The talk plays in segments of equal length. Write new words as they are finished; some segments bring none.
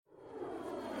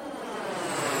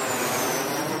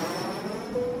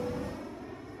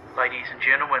Ladies and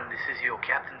gentlemen, this is your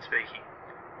captain speaking.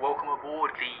 Welcome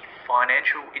aboard the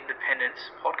Financial Independence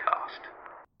Podcast.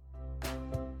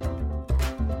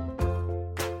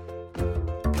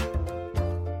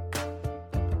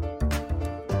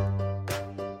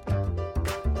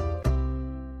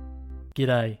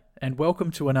 G'day, and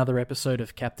welcome to another episode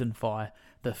of Captain Fi,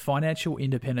 the Financial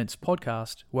Independence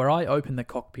Podcast, where I open the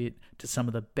cockpit to some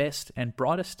of the best and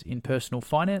brightest in personal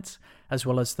finance, as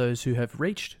well as those who have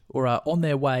reached or are on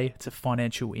their way to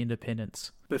financial independence.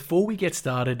 Before we get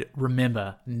started,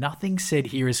 remember, nothing said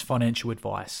here is financial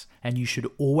advice, and you should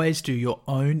always do your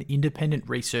own independent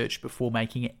research before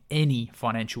making any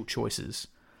financial choices.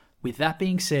 With that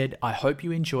being said, I hope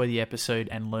you enjoy the episode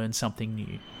and learn something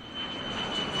new.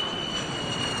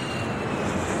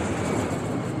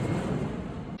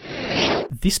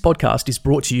 This podcast is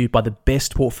brought to you by the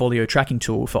best portfolio tracking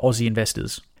tool for Aussie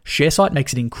investors. ShareSite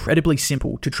makes it incredibly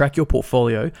simple to track your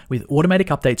portfolio with automatic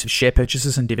updates of share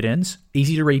purchases and dividends,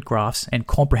 easy-to-read graphs, and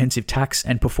comprehensive tax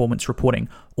and performance reporting,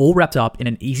 all wrapped up in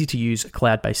an easy-to-use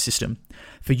cloud-based system.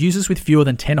 For users with fewer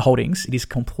than 10 holdings, it is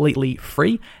completely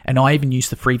free, and I even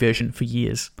used the free version for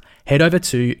years. Head over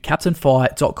to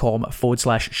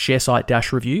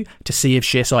captainfi.com/ShareSite-review to see if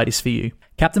ShareSite is for you.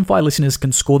 Captain Fi listeners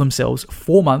can score themselves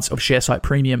 4 months of ShareSite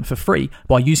Premium for free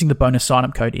by using the bonus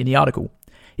sign-up code in the article.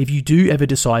 If you do ever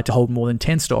decide to hold more than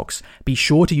 10 stocks, be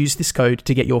sure to use this code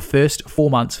to get your first 4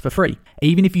 months for free.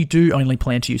 Even if you do only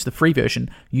plan to use the free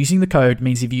version, using the code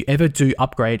means if you ever do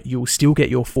upgrade, you'll still get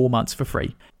your 4 months for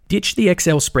free. Ditch the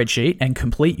Excel spreadsheet and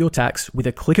complete your tax with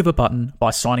a click of a button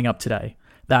by signing up today.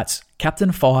 That's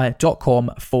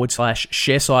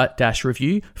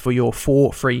captainfi.com/ShareSite-review for your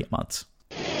 4 free months.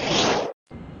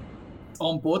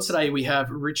 On board today, we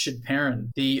have Richard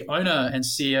Perrin, the owner and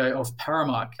CEO of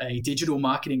Paramark, a digital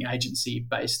marketing agency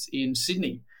based in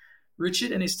Sydney.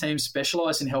 Richard and his team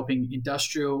specialise in helping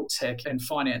industrial, tech and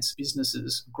finance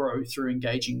businesses grow through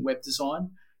engaging web design,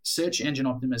 search engine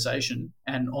optimization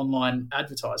and online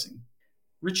advertising.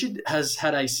 Richard has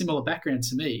had a similar background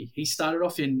to me. He started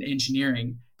off in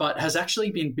engineering, but has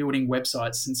actually been building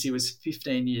websites since he was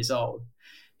 15 years old.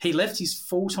 He left his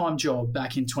full-time job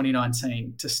back in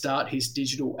 2019 to start his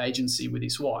digital agency with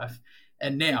his wife.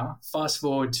 And now, fast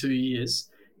forward 2 years,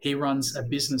 he runs a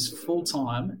business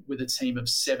full-time with a team of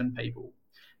 7 people.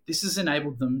 This has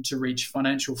enabled them to reach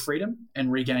financial freedom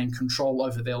and regain control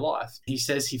over their life. He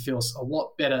says he feels a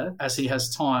lot better as he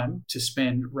has time to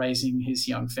spend raising his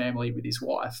young family with his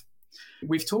wife.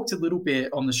 We've talked a little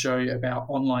bit on the show about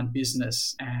online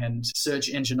business and search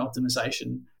engine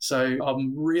optimization. So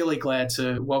I'm really glad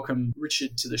to welcome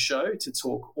Richard to the show to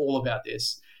talk all about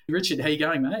this. Richard, how you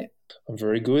going, mate? I'm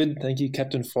very good. Thank you,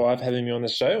 Captain Fi, for having me on the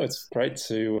show. It's great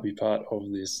to be part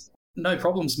of this. No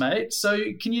problems, mate.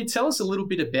 So can you tell us a little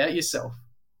bit about yourself?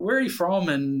 Where are you from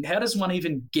and how does one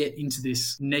even get into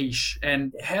this niche?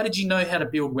 And how did you know how to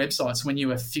build websites when you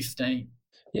were 15?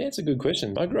 Yeah, it's a good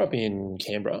question. I grew up in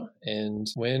Canberra, and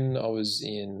when I was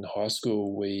in high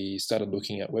school, we started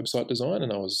looking at website design,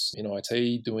 and I was in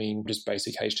IT doing just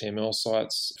basic HTML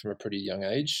sites from a pretty young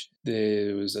age.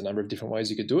 There was a number of different ways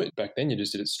you could do it. Back then, you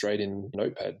just did it straight in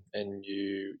Notepad, and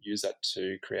you use that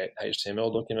to create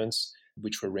HTML documents,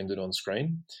 which were rendered on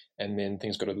screen. And then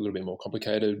things got a little bit more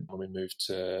complicated when we moved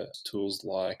to tools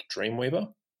like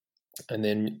Dreamweaver. And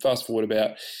then fast forward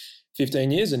about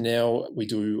 15 years, and now we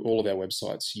do all of our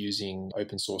websites using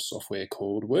open source software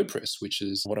called WordPress, which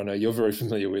is what I know you're very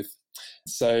familiar with.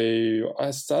 So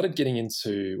I started getting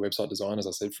into website design, as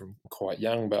I said, from quite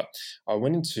young, but I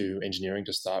went into engineering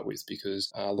to start with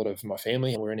because a lot of my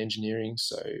family were in engineering,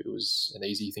 so it was an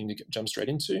easy thing to jump straight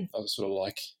into. I was sort of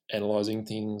like analysing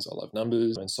things, I love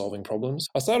numbers and solving problems.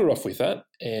 I started off with that,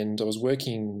 and I was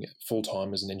working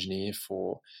full-time as an engineer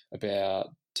for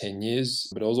about 10 years,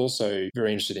 but I was also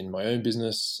very interested in my own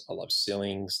business. I love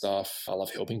selling stuff. I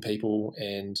love helping people.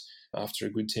 And after a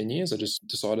good 10 years, I just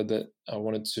decided that I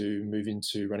wanted to move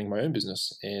into running my own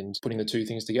business and putting the two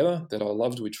things together that I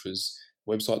loved, which was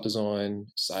website design,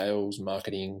 sales,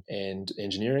 marketing, and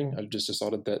engineering. I just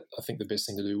decided that I think the best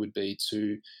thing to do would be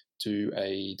to do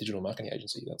a digital marketing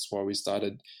agency. That's why we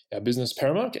started our business,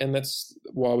 Paramark, and that's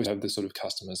why we have the sort of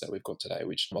customers that we've got today,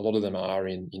 which a lot of them are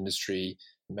in industry,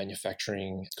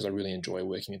 manufacturing, because I really enjoy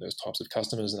working with those types of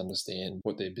customers and understand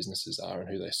what their businesses are and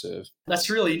who they serve. That's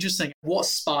really interesting. What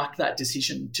sparked that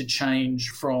decision to change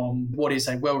from what is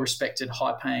a well-respected,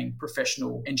 high-paying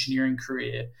professional engineering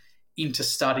career into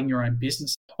starting your own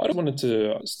business? I wanted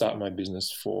to start my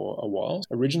business for a while.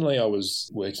 Originally, I was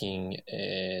working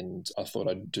and I thought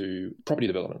I'd do property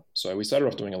development. So we started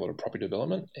off doing a lot of property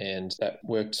development and that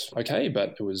worked okay,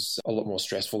 but it was a lot more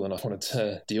stressful than I wanted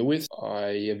to deal with. I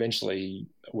eventually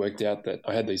worked out that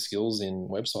I had these skills in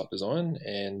website design,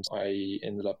 and I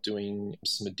ended up doing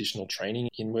some additional training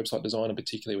in website design, and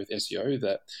particularly with SEO,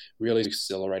 that really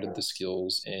accelerated the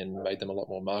skills and made them a lot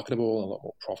more marketable and a lot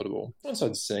more profitable. Once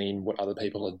I'd seen what other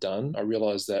people had done, I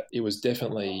realized that it was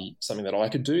definitely something that I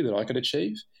could do, that I could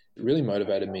achieve. It really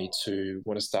motivated me to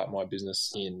want to start my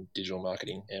business in digital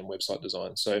marketing and website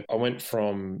design. So I went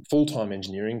from full-time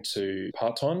engineering to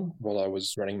part-time while I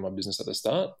was running my business at the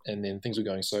start. And then things were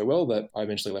going so well that I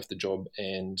eventually left the job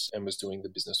and was doing the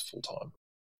business full-time.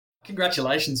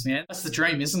 Congratulations, man. That's the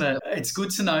dream, isn't it? It's good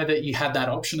to know that you have that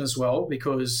option as well,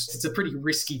 because it's a pretty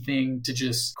risky thing to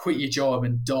just quit your job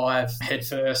and dive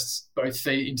headfirst, both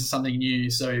feet into something new.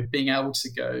 So being able to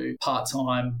go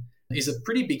part-time is a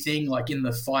pretty big thing, like in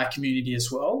the FI community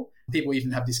as well. People even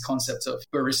have this concept of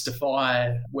barista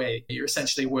FI, where you're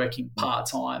essentially working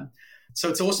part-time. So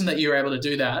it's awesome that you're able to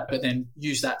do that, but then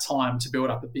use that time to build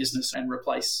up a business and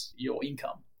replace your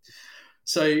income.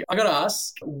 So I got to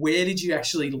ask, where did you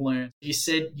actually learn? You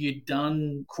said you'd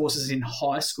done courses in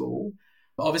high school.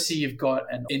 Obviously, you've got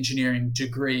an engineering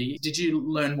degree. Did you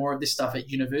learn more of this stuff at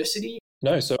university?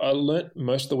 No, so I learnt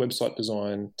most of the website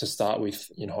design to start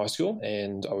with in high school,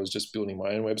 and I was just building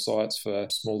my own websites for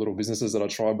small little businesses that I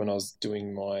tried when I was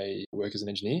doing my work as an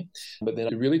engineer. But then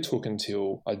it really took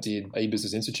until I did a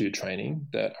Business Institute training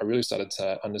that I really started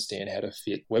to understand how to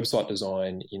fit website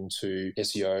design into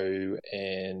SEO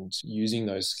and using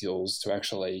those skills to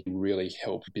actually really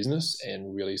help business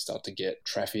and really start to get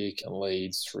traffic and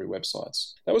leads through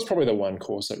websites. That was probably the one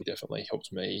course that definitely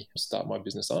helped me start my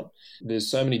business up. There's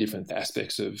so many different aspects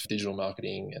of digital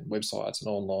marketing and websites and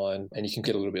online, and you can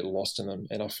get a little bit lost in them.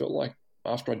 And I felt like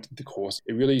after I did the course,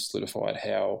 it really solidified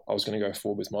how I was going to go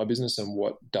forward with my business and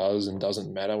what does and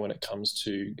doesn't matter when it comes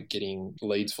to getting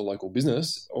leads for local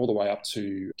business, all the way up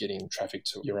to getting traffic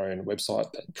to your own website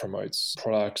that promotes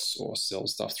products or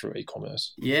sells stuff through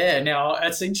e-commerce. Yeah, now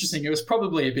that's interesting. It was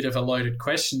probably a bit of a loaded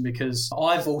question because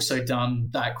I've also done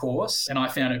that course and I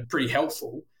found it pretty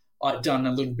helpful. I'd done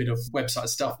a little bit of website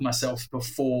stuff myself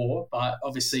before, but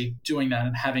obviously doing that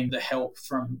and having the help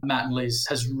from Matt and Liz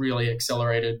has really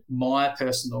accelerated my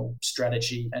personal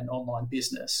strategy and online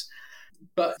business.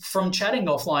 But from chatting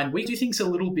offline, we do things a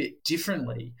little bit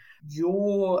differently.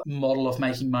 Your model of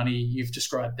making money you've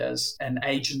described as an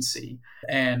agency,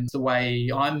 and the way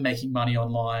I'm making money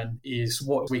online is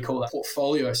what we call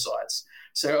portfolio sites.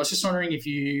 So I was just wondering if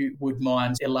you would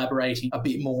mind elaborating a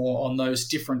bit more on those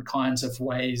different kinds of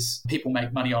ways people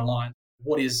make money online.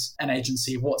 What is an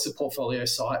agency? What's a portfolio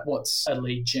site? What's a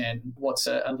lead gen? What's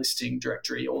a listing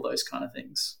directory? All those kind of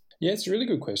things. Yeah, it's a really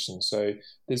good question. So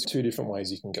there's two different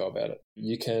ways you can go about it.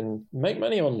 You can make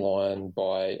money online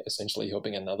by essentially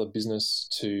helping another business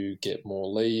to get more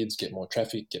leads, get more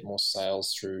traffic, get more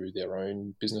sales through their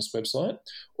own business website,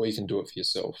 or you can do it for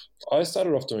yourself. I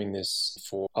started off doing this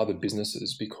for other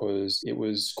businesses because it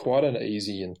was quite an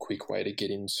easy and quick way to get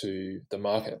into the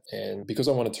market. And because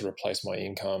I wanted to replace my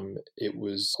income, it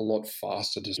was a lot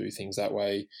faster to do things that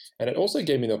way. And it also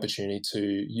gave me the opportunity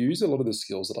to use a lot of the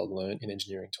skills that I'd learned in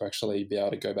engineering to actually be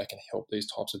able to go back and help these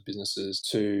types of businesses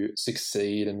to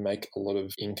succeed and make a lot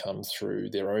of income through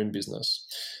their own business.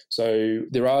 So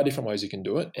there are different ways you can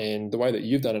do it. And the way that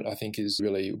you've done it, I think, is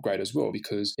really great as well,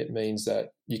 because it means that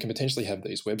you can potentially have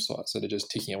these websites that are just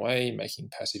ticking away, making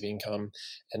passive income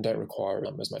and don't require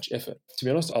as much effort. To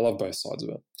be honest, I love both sides of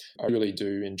it. I really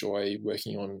do enjoy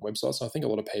working on websites. I think a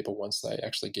lot of people, once they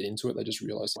actually get into it, they just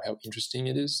realize how interesting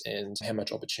it is and how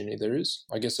much opportunity there is.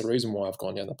 I guess the reason why I've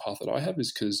gone down the path that I have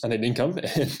is because I need income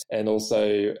and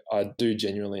also I do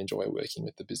genuinely enjoy working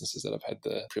with the businesses that I've had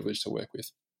the privilege to work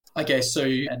with. Okay, so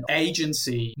an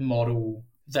agency model,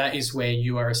 that is where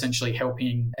you are essentially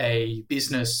helping a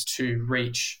business to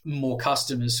reach more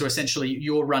customers. So essentially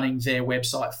you're running their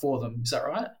website for them. Is that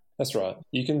right? That's right.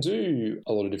 You can do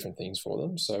a lot of different things for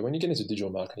them. So when you get into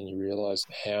digital marketing, you realize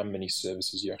how many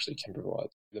services you actually can provide.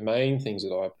 The main things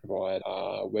that I provide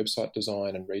are website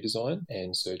design and redesign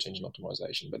and search engine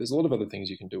optimization. But there's a lot of other things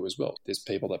you can do as well. There's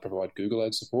people that provide Google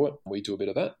Ads support. We do a bit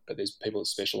of that. But there's people that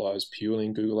specialize purely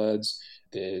in Google Ads.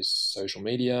 There's social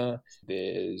media.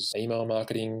 There's email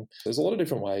marketing. There's a lot of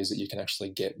different ways that you can actually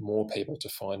get more people to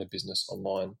find a business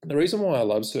online. The reason why I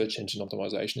love search engine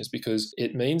optimization is because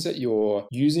it means that you're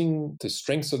using the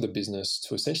strengths of the business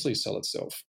to essentially sell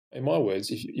itself. In my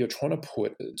words, if you're trying to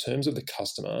put the terms of the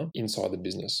customer inside the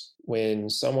business, When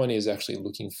someone is actually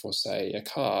looking for, say, a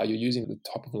car, you're using the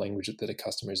type of language that a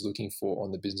customer is looking for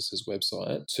on the business's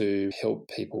website to help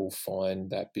people find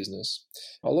that business.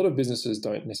 A lot of businesses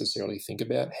don't necessarily think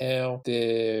about how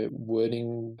they're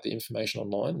wording the information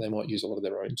online. They might use a lot of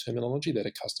their own terminology that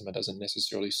a customer doesn't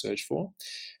necessarily search for.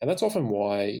 And that's often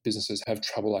why businesses have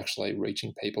trouble actually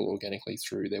reaching people organically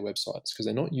through their websites, because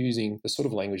they're not using the sort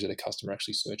of language that a customer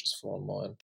actually searches for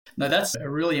online. No, that's a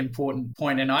really important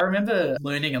point. And I remember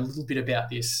learning a little bit about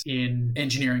this in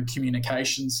engineering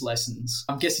communications lessons.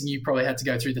 I'm guessing you probably had to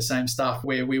go through the same stuff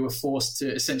where we were forced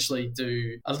to essentially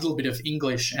do a little bit of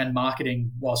English and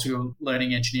marketing whilst we were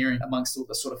learning engineering amongst all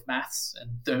the sort of maths and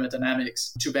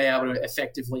thermodynamics to be able to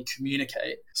effectively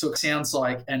communicate. So it sounds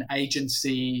like an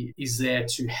agency is there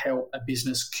to help a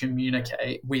business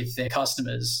communicate with their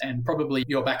customers, and probably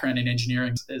your background in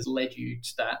engineering has led you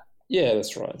to that. Yeah,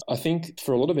 that's right. I think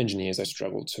for a lot of engineers, they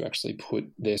struggle to actually put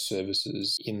their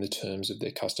services in the terms of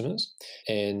their customers,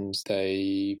 and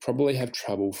they probably have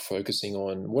trouble focusing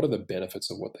on what are the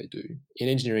benefits of what they do. In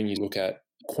engineering, you look at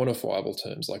quantifiable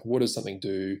terms like what does something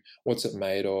do, what's it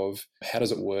made of, how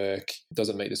does it work, does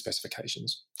it meet the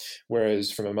specifications?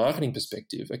 Whereas from a marketing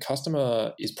perspective, a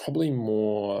customer is probably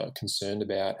more concerned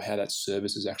about how that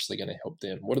service is actually going to help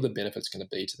them. What are the benefits going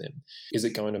to be to them? Is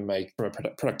it going to make, from a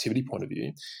productivity point of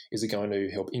view, is it going to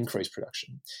help increase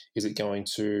production? Is it going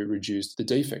to reduce the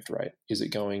defect rate? Is it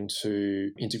going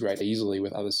to integrate easily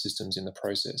with other systems in the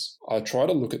process? I try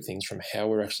to look at things from how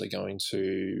we're actually going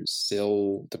to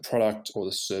sell the product or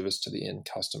the service to the end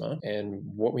customer, and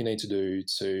what we need to do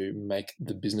to make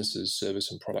the business's service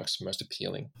and products most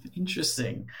appealing.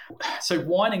 Interesting. So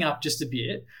winding up just a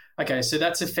bit, okay, so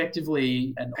that's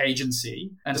effectively an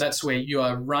agency, and that's where you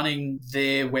are running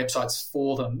their websites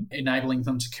for them, enabling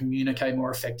them to communicate more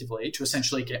effectively to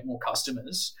essentially get more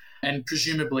customers. And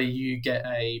presumably you get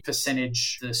a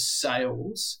percentage of the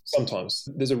sales. Sometimes.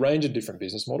 There's a range of different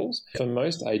business models. For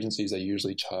most agencies, they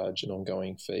usually charge an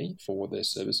ongoing fee for their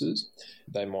services.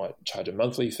 They might charge a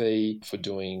monthly fee for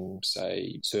doing,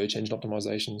 say, search engine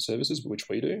optimization services, which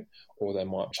we do, or they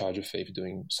might charge a fee for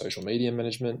doing social media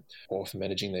management, or for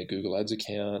managing their Google Ads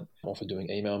account, or for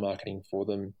doing email marketing for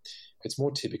them. It's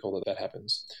more typical that that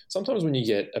happens. Sometimes when you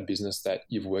get a business that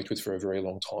you've worked with for a very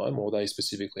long time, or they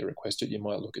specifically request it, you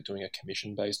might look at doing a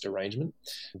commission-based arrangement.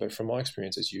 But from my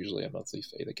experience, it's usually a monthly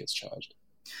fee that gets charged.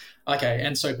 Okay,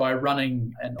 and so by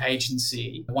running an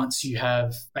agency, once you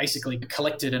have basically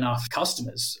collected enough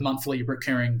customers, monthly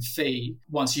recurring fee,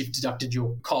 once you've deducted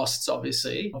your costs,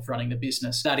 obviously, of running the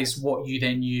business, that is what you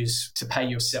then use to pay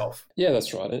yourself. Yeah,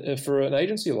 that's right. And for an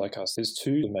agency like us, there's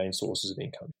two main sources of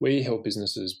income. We help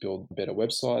businesses build better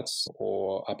websites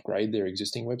or upgrade their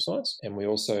existing websites, and we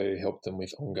also help them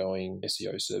with ongoing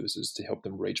SEO services to help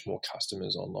them reach more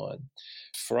customers online.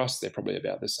 For us, they're probably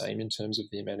about the same in terms of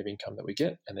the amount of income that we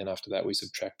get. And then after that, we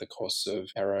subtract the costs of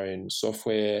our own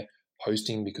software,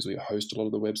 hosting, because we host a lot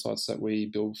of the websites that we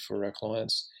build for our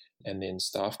clients, and then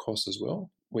staff costs as well.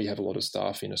 We have a lot of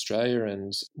staff in Australia,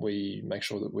 and we make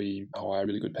sure that we hire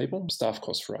really good people. Staff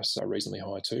costs for us are reasonably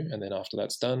high too. And then after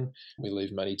that's done, we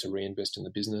leave money to reinvest in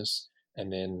the business,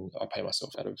 and then I pay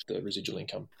myself out of the residual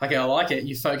income. Okay, I like it.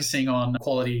 You're focusing on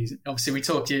quality. Obviously, we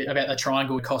talked about the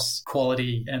triangle: cost,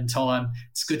 quality, and time.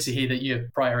 It's good to hear that you're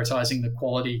prioritising the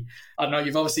quality. I don't know,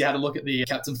 you've obviously had a look at the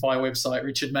Captain Fire website,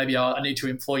 Richard. Maybe I need to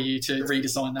employ you to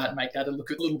redesign that and make that look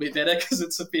a little bit better, because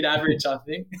it's a bit average, I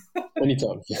think.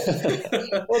 Anytime.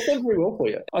 Well, it's done very well for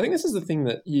you. I think this is the thing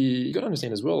that you got to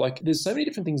understand as well. Like, there's so many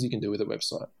different things you can do with a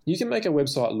website. You can make a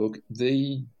website look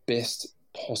the best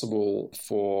possible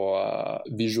for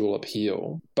visual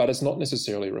appeal, but it's not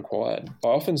necessarily required. I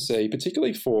often see,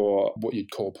 particularly for what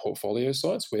you'd call portfolio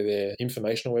sites, where they're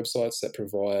informational websites that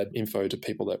provide info to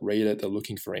people that read it, they're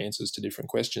looking for answers to different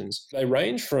questions. They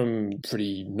range from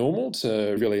pretty normal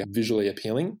to really visually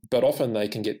appealing, but often they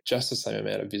can get just the same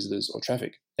amount of visitors or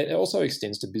traffic. It also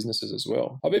extends to businesses as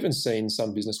well. I've even seen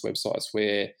some business websites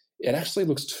where it actually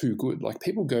looks too good. Like,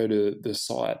 people go to the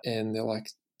site and they're like,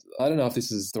 I don't know if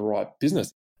this is the right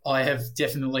business. I have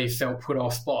definitely felt put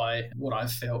off by what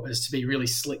I've felt as to be really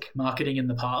slick marketing in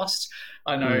the past.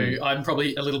 I know I'm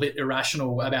probably a little bit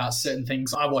irrational about certain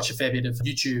things. I watch a fair bit of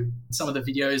YouTube. Some of the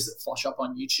videos that flash up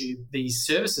on YouTube, these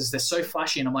services, they're so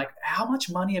flashy. And I'm like, how much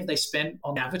money have they spent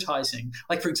on advertising?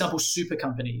 Like, for example, super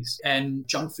companies and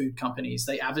junk food companies,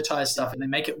 they advertise stuff and they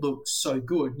make it look so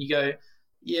good. And you go,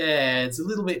 yeah, it's a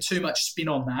little bit too much spin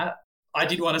on that. I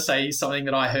did want to say something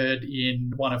that I heard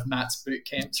in one of Matt's boot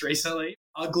camps recently.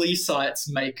 Ugly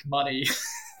sites make money.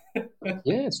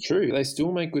 Yeah, it's true. They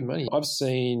still make good money. I've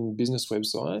seen business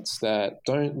websites that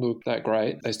don't look that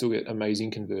great. They still get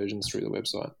amazing conversions through the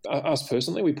website. Us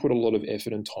personally, we put a lot of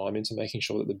effort and time into making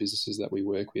sure that the businesses that we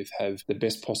work with have the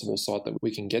best possible site that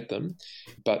we can get them.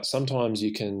 But sometimes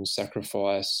you can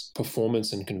sacrifice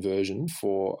performance and conversion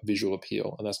for visual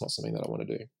appeal, and that's not something that I want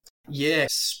to do. Yeah,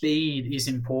 speed is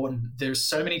important. There's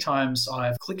so many times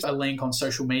I've clicked a link on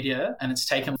social media and it's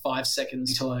taken 5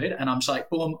 seconds to load and I'm just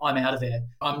like, boom, I'm out of there.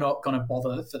 I'm not going to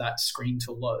bother for that screen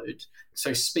to load.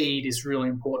 So speed is really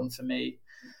important for me.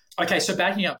 Okay, so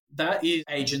backing up, that is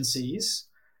agencies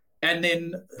and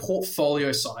then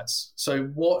portfolio sites. So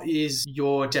what is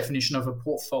your definition of a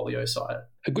portfolio site?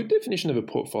 A good definition of a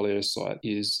portfolio site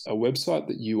is a website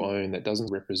that you own that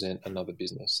doesn't represent another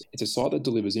business. It's a site that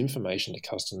delivers information to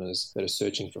customers that are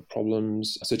searching for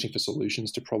problems, searching for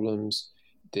solutions to problems.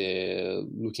 They're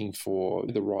looking for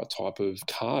the right type of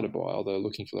car to buy, or they're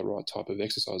looking for the right type of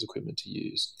exercise equipment to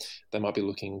use. They might be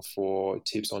looking for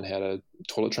tips on how to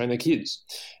toilet train their kids.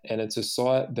 And it's a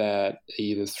site that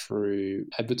either through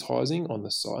advertising on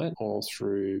the site or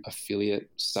through affiliate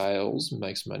sales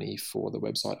makes money for the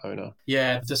website owner.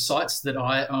 Yeah, the sites that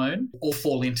I own all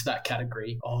fall into that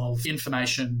category of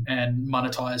information and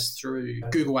monetized through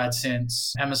Google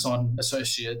AdSense, Amazon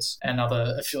Associates, and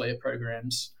other affiliate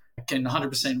programs. Can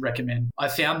 100% recommend. I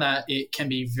found that it can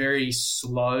be very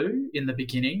slow in the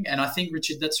beginning. And I think,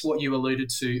 Richard, that's what you alluded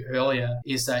to earlier,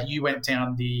 is that you went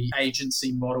down the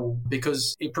agency model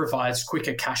because it provides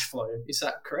quicker cash flow. Is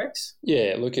that correct?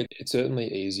 Yeah, look, it's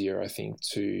certainly easier, I think,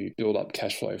 to build up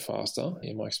cash flow faster,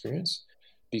 in my experience,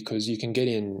 because you can get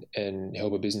in and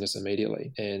help a business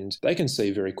immediately and they can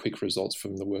see very quick results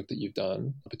from the work that you've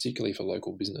done, particularly for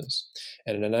local business.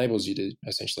 And it enables you to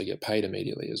essentially get paid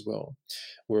immediately as well.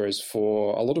 Whereas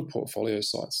for a lot of portfolio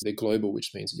sites, they're global,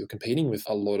 which means that you're competing with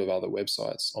a lot of other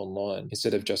websites online.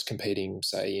 Instead of just competing,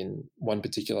 say, in one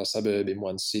particular suburb in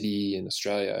one city in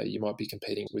Australia, you might be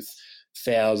competing with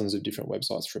thousands of different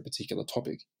websites for a particular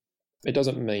topic. It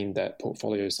doesn't mean that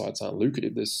portfolio sites aren't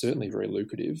lucrative. They're certainly very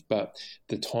lucrative, but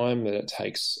the time that it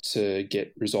takes to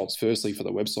get results, firstly, for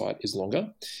the website is longer.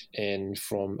 And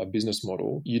from a business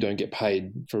model, you don't get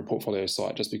paid for a portfolio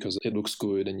site just because it looks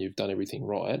good and you've done everything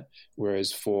right.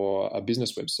 Whereas for a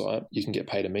business website, you can get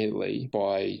paid immediately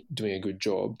by doing a good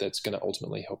job that's going to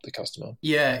ultimately help the customer.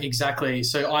 Yeah, exactly.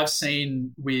 So I've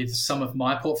seen with some of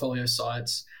my portfolio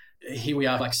sites, here we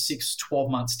are like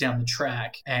 6-12 months down the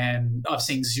track and I've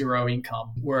seen zero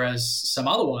income, whereas some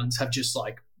other ones have just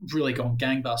like really gone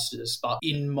gangbusters. But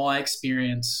in my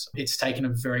experience, it's taken a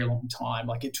very long time.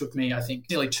 Like it took me, I think,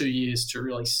 nearly 2 years to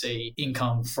really see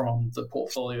income from the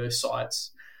portfolio sites.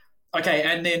 Okay,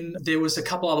 and then there was a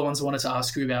couple other ones I wanted to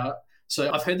ask you about.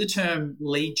 So I've heard the term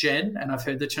lead gen and I've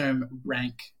heard the term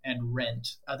rank and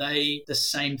rent. Are they the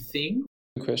same thing?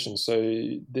 Good question. So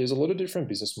there's a lot of different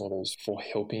business models for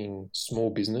helping small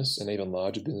business and even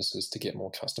larger businesses to get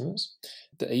more customers.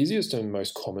 The easiest and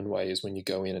most common way is when you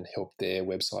go in and help their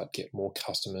website get more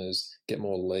customers, get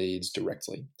more leads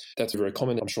directly. That's very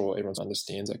common. I'm sure everyone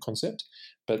understands that concept.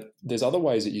 But there's other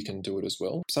ways that you can do it as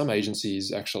well. Some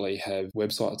agencies actually have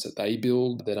websites that they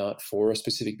build that aren't for a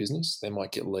specific business. They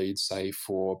might get leads, say,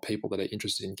 for people that are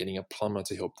interested in getting a plumber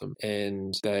to help them.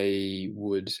 And they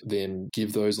would then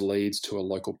give those leads to a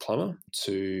local plumber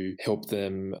to help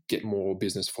them get more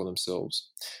business for themselves.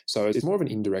 So it's more of an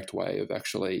indirect way of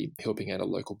actually helping out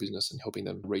a local business and helping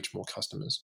them reach more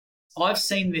customers. I've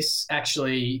seen this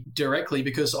actually directly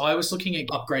because I was looking at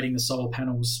upgrading the solar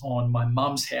panels on my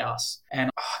mum's house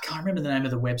and I can't remember the name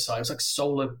of the website. It was like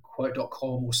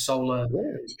solarquote.com or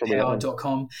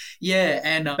solarpower.com. Yeah,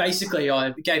 and basically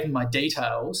I gave them my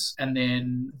details and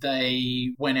then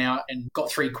they went out and got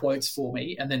 3 quotes for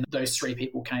me and then those 3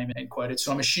 people came and quoted.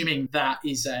 So I'm assuming that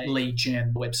is a lead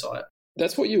gen website.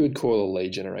 That's what you would call a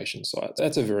lead generation site.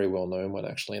 That's a very well-known one,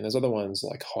 actually. And there's other ones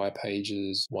like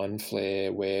HighPages,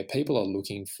 OneFlare, where people are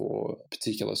looking for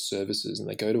particular services and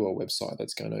they go to a website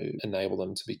that's going to enable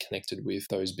them to be connected with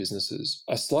those businesses.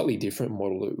 A slightly different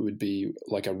model would be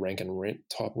like a rank and rent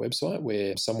type website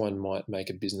where someone might make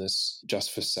a business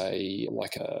just for, say,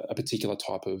 like a particular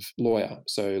type of lawyer.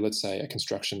 So let's say a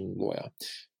construction lawyer.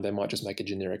 They might just make a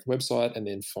generic website and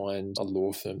then find a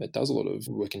law firm that does a lot of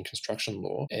work in construction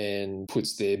law and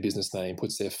puts their business name,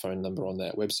 puts their phone number on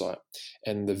that website.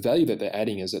 And the value that they're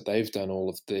adding is that they've done all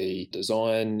of the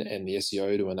design and the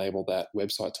SEO to enable that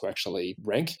website to actually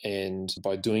rank. And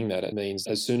by doing that, it means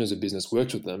as soon as a business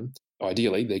works with them,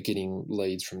 ideally, they're getting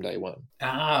leads from day one.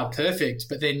 Ah, perfect.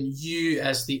 But then you,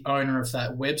 as the owner of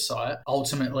that website,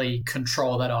 ultimately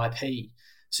control that IP.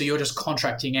 So you're just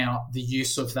contracting out the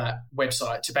use of that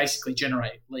website to basically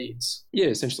generate leads. Yeah,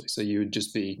 essentially. So you would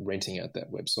just be renting out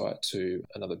that website to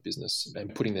another business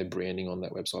and putting their branding on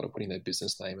that website or putting their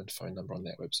business name and phone number on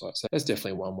that website. So that's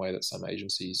definitely one way that some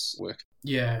agencies work.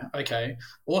 Yeah, okay.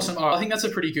 Awesome. I think that's a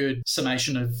pretty good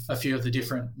summation of a few of the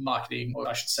different marketing, or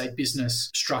I should say business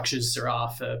structures there are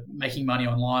for making money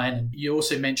online. And you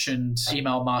also mentioned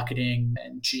email marketing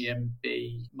and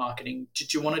GMB marketing.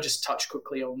 Did you want to just touch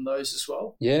quickly on those as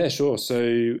well? Yeah, sure.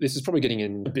 So this is probably getting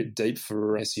in a bit deep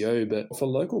for SEO, but for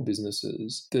local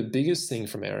businesses, the biggest thing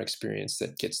from our experience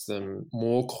that gets them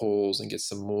more calls and gets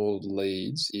them more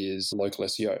leads is local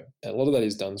SEO. And a lot of that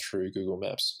is done through Google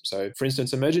Maps. So for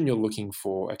instance, imagine you're looking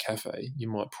for a cafe. You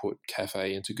might put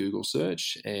cafe into Google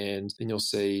search and then you'll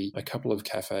see a couple of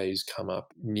cafes come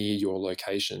up near your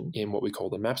location in what we call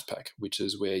the Maps pack, which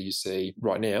is where you see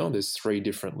right now there's 3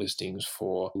 different listings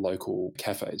for local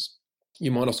cafes.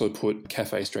 You might also put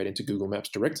cafe straight into Google Maps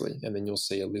directly, and then you'll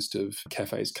see a list of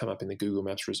cafes come up in the Google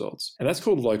Maps results. And that's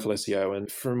called local SEO.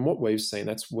 And from what we've seen,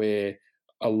 that's where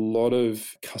a lot of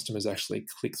customers actually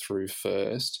click through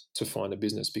first to find a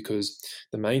business, because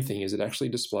the main thing is it actually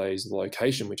displays the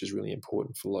location, which is really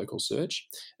important for local search,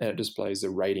 and it displays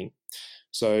the rating.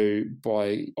 So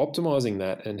by optimizing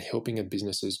that and helping a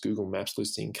business's Google Maps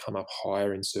listing come up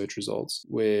higher in search results,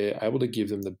 we're able to give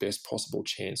them the best possible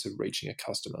chance of reaching a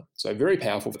customer. So very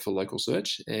powerful for local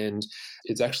search, and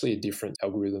it's actually a different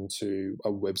algorithm to a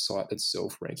website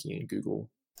itself ranking in Google.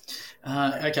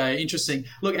 Okay, interesting.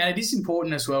 Look, and it is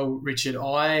important as well, Richard.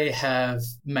 I have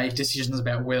made decisions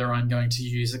about whether I'm going to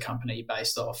use a company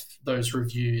based off those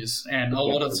reviews. And a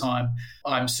lot of the time,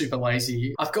 I'm super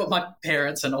lazy. I've got my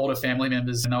parents and older family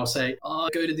members, and they'll say,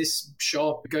 go to this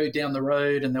shop, go down the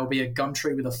road, and there'll be a gum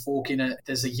tree with a fork in it.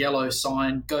 There's a yellow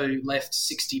sign, go left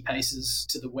 60 paces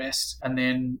to the west, and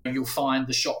then you'll find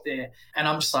the shop there. And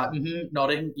I'm just like,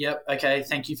 nodding. Yep, okay,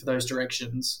 thank you for those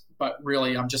directions. But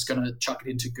really, I'm just going to chuck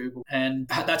it into Google. And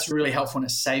that's really helpful, and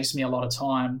it saves me a lot of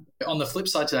time. On the flip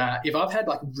side to that, if I've had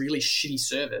like really shitty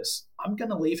service, I'm going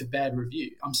to leave a bad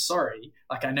review. I'm sorry.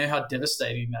 Like, I know how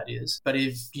devastating that is. But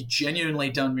if you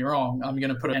genuinely done me wrong, I'm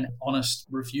going to put an honest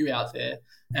review out there.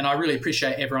 And I really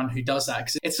appreciate everyone who does that,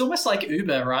 because it's almost like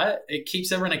Uber, right? It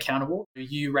keeps everyone accountable.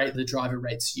 You rate the driver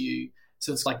rates you.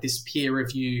 So it's like this peer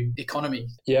review economy.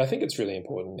 Yeah, I think it's really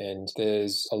important. And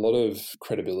there's a lot of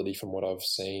credibility from what I've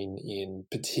seen in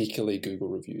particularly Google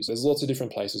reviews. There's lots of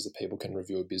different places that people can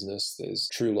review a business. There's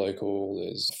TrueLocal,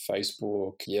 there's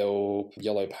Facebook, Yelp,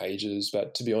 Yellow Pages.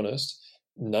 But to be honest,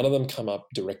 none of them come up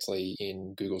directly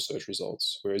in Google search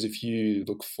results. Whereas if you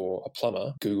look for a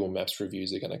plumber, Google Maps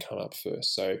reviews are going to come up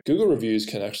first. So Google reviews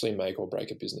can actually make or break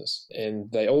a business.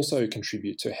 And they also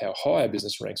contribute to how high a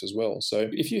business ranks as well. So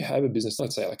if you have a business,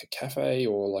 let's say like a cafe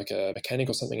or like a mechanic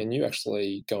or something, and you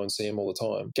actually go and see them all the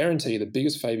time, guarantee the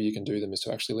biggest favor you can do them is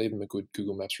to actually leave them a good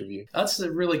Google Maps review. That's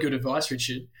a really good advice,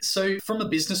 Richard. So from a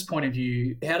business point of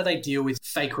view, how do they deal with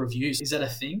fake reviews? Is that a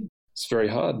thing? It's very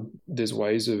hard. There's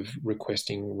ways of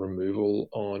requesting removal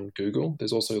on Google.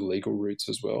 There's also legal routes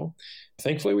as well.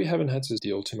 Thankfully, we haven't had to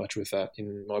deal too much with that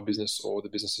in my business or the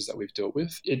businesses that we've dealt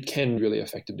with. It can really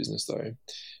affect a business though.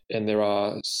 And there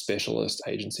are specialist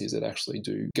agencies that actually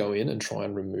do go in and try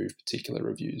and remove particular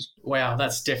reviews. Wow,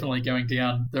 that's definitely going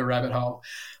down the rabbit hole.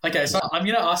 Okay, so I'm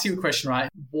going to ask you a question, right?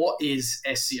 What is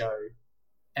SEO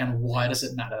and why does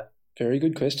it matter? Very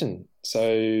good question.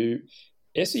 So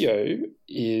SEO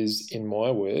is, in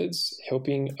my words,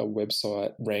 helping a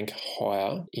website rank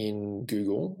higher in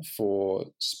Google for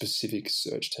specific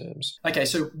search terms. Okay,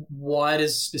 so why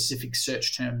does specific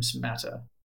search terms matter?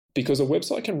 Because a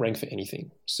website can rank for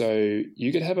anything. So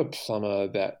you could have a plumber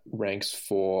that ranks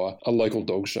for a local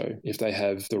dog show if they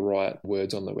have the right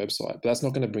words on the website, but that's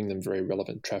not going to bring them very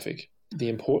relevant traffic. The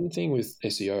important thing with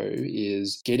SEO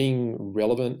is getting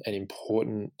relevant and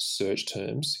important search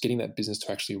terms, getting that business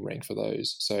to actually rank for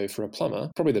those. So for a plumber,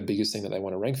 probably the biggest thing that they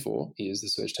want to rank for is the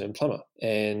search term plumber.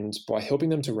 And by helping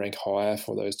them to rank higher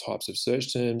for those types of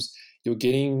search terms, you're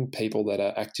getting people that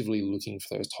are actively looking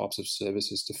for those types of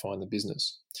services to find the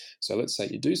business. So let's say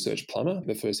you do search plumber,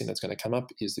 the first thing that's going to come up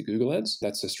is the Google ads.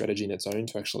 That's a strategy in its own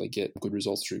to actually get good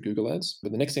results through Google ads.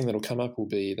 But the next thing that'll come up will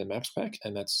be the Maps pack,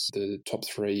 and that's the top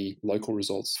 3 local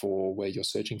results for where you're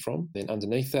searching from. Then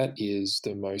underneath that is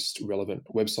the most relevant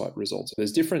website results.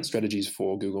 There's different strategies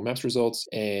for Google Maps results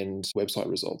and website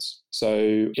results.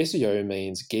 So SEO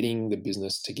means getting the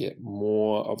business to get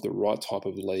more of the right type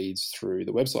of leads through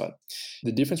the website.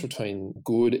 The difference between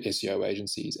good SEO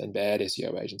agencies and bad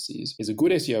SEO agencies is a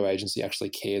good SEO agency actually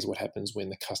cares what happens when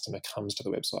the customer comes to the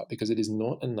website, because it is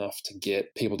not enough to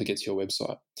get people to get to your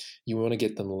website. You want to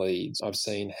get them leads. I've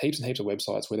seen heaps and heaps of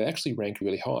websites where they actually rank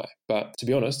really high. But to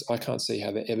be honest, I can't see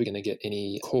how they're ever going to get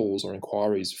any calls or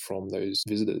inquiries from those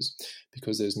visitors,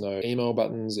 because there's no email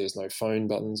buttons, there's no phone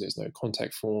buttons, there's no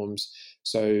contact forms.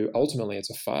 So ultimately, it's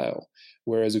a fail.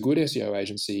 Whereas a good SEO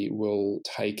agency will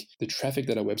take the traffic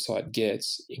that a website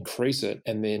gets, increase it,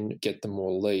 and then get them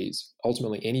more leads.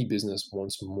 Ultimately, any business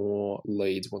wants more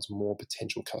leads, wants more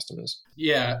potential customers.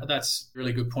 Yeah, that's a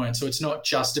really good point. So it's not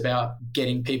just about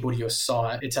getting people to your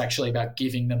site. It's actually about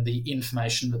giving them the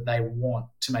information that they want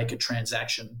to make a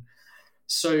transaction.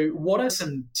 So what are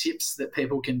some tips that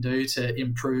people can do to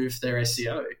improve their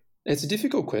SEO? It's a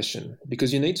difficult question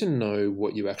because you need to know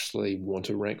what you actually want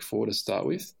to rank for to start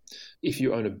with. If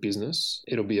you own a business,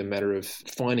 it'll be a matter of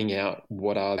finding out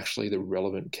what are actually the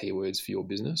relevant keywords for your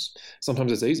business.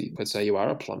 Sometimes it's easy. Let's say you are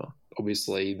a plumber.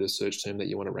 Obviously, the search term that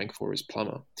you want to rank for is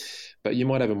plumber. But you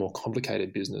might have a more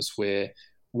complicated business where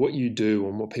what you do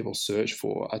and what people search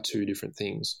for are two different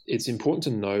things. It's important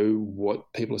to know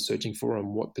what people are searching for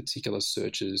and what particular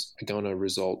searches are going to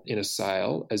result in a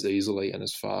sale as easily and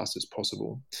as fast as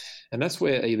possible. And that's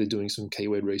where either doing some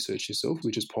keyword research yourself,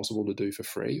 which is possible to do for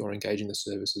free, or engaging the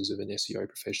services of an SEO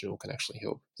professional can actually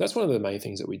help. That's one of the main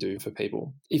things that we do for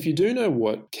people. If you do know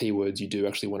what keywords you do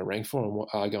actually want to rank for and what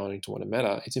are going to want to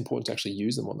matter, it's important to actually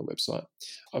use them on the website.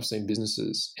 I've seen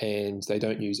businesses and they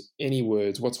don't use any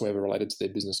words whatsoever related to their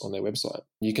business on their website.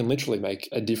 You can literally make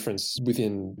a difference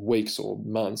within weeks or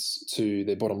months to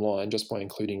their bottom line just by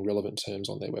including relevant terms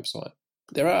on their website.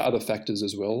 There are other factors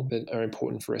as well that are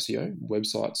important for SEO.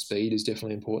 Website speed is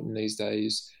definitely important these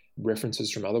days.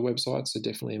 References from other websites are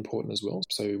definitely important as well.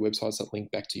 So websites that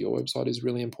link back to your website is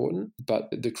really important. But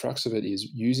the crux of it is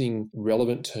using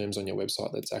relevant terms on your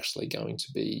website that's actually going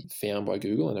to be found by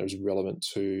Google and is relevant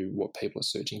to what people are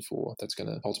searching for. That's going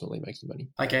to ultimately make you money.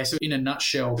 Okay, so in a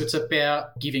nutshell, it's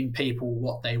about giving people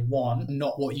what they want,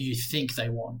 not what you think they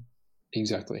want.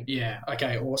 Exactly. Yeah.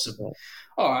 Okay, awesome.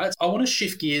 All right. I want to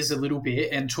shift gears a little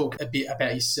bit and talk a bit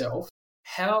about yourself.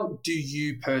 How do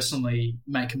you personally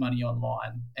make money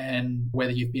online and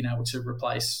whether you've been able to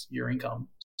replace your income?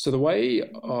 So the way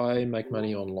I make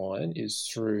money online is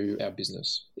through our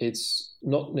business. It's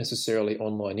not necessarily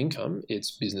online income,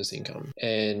 it's business income.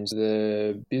 And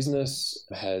the business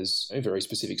has very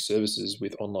specific services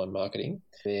with online marketing.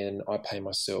 Then I pay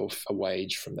myself a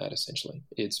wage from that, essentially.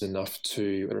 It's enough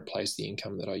to replace the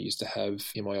income that I used to have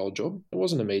in my old job. It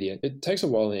wasn't immediate. It takes a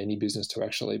while in any business to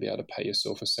actually be able to pay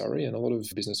yourself a salary. And a lot of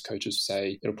business coaches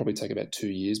say it'll probably take about 2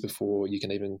 years before you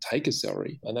can even take a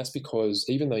salary. And that's because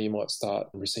even though you might start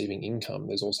receiving income,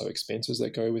 there's also expenses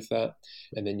that go with that.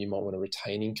 And then you might want to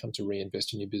retain income to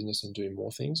reinvest in your business and do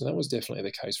more things. And that was definitely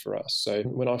the case for us. So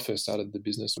when I first started the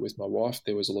business with my wife,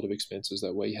 there was a lot of expenses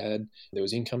that we had. There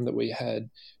was income that we had.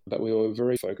 But we were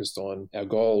very focused on our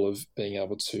goal of being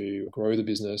able to grow the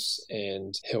business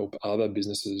and help other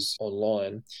businesses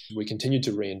online. We continued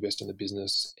to reinvest in the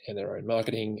business and our own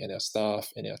marketing and our staff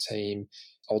and our team.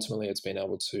 Ultimately, it's been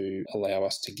able to allow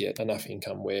us to get enough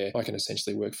income where I can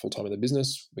essentially work full-time in the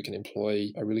business. We can employ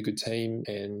a really good team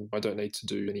and I don't need to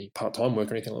do any part-time work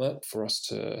or anything like that for us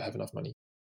to have enough money.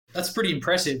 That's pretty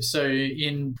impressive. So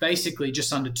in basically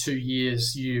just under 2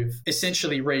 years, you've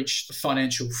essentially reached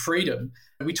financial freedom.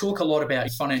 We talk a lot about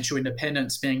financial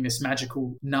independence being this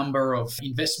magical number of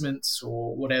investments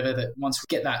or whatever that once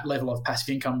we get that level of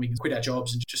passive income, we can quit our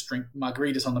jobs and just drink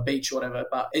margaritas on the beach or whatever.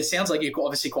 But it sounds like you're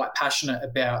obviously quite passionate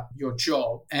about your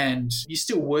job and you're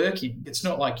still working. It's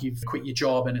not like you've quit your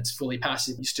job and it's fully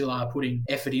passive. You still are putting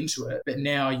effort into it. But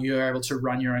now you're able to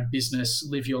run your own business,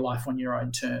 live your life on your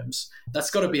own terms. That's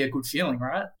got to be a good feeling,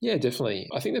 right? Yeah, definitely.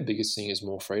 I think the biggest thing is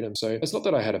more freedom. So it's not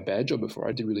that I had a bad job before.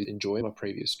 I did really enjoy my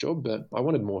previous job, but I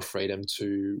wanted more freedom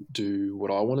to do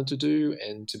what I wanted to do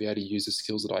and to be able to use the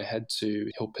skills that I had to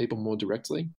help people more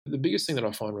directly. The biggest thing that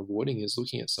I find rewarding is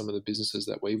looking at some of the businesses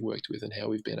that we've worked with and how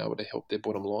we've been able to help their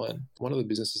bottom line. One of the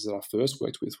businesses that I first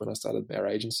worked with when I started our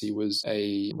agency was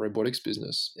a robotics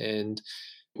business, and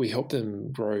we helped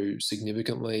them grow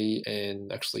significantly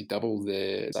and actually double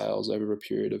their sales over a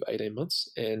period of 18 months.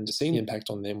 And seeing the impact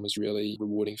on them was really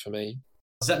rewarding for me.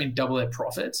 Does that mean double their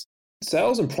profits?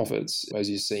 Sales and profits, as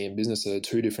you see in business, are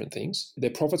two different things. Their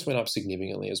profits went up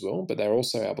significantly as well, but they're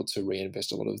also able to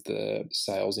reinvest a lot of the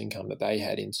sales income that they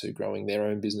had into growing their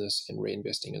own business and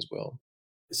reinvesting as well.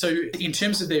 So in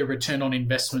terms of their return on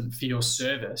investment for your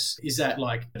service, is that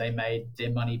like they made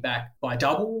their money back by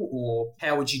double, or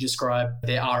how would you describe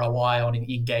their ROI on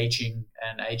engaging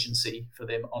an agency for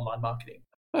their online marketing?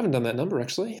 I haven't done that number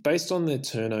actually. Based on their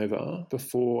turnover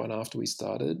before and after we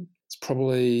started, it's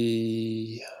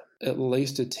probably at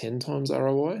least a 10 times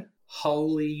ROI.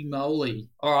 Holy moly.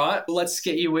 All right, let's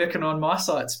get you working on my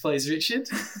sites, please, Richard.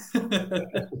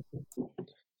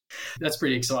 That's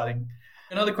pretty exciting.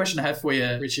 Another question I have for you,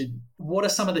 Richard, what are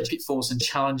some of the pitfalls and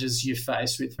challenges you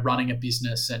face with running a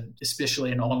business and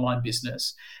especially an online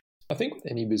business? I think with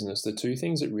any business, the two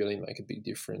things that really make a big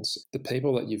difference, the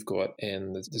people that you've got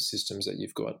and the systems that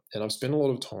you've got. And I've spent a lot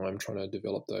of time trying to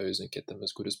develop those and get them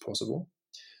as good as possible.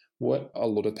 What a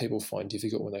lot of people find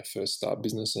difficult when they first start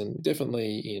business, and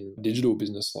definitely in digital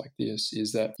business like this,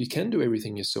 is that you can do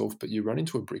everything yourself, but you run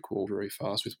into a brick wall very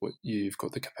fast with what you've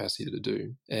got the capacity to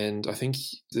do. And I think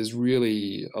there's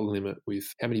really a limit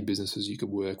with how many businesses you could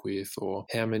work with or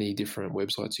how many different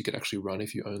websites you could actually run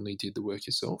if you only did the work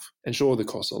yourself. And sure, the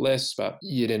costs are less, but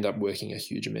you'd end up working a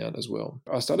huge amount as well.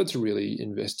 I started to really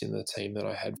invest in the team that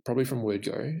I had, probably from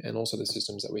WordGo, and also the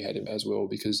systems that we had as well,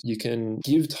 because you can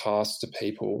give tasks to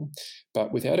people,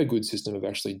 but without a good system of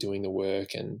actually doing the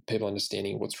work and people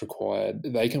understanding what's required,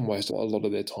 they can waste a lot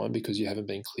of their time because you haven't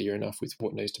been clear enough with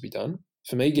what needs to be done.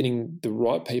 For me, getting the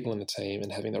right people in the team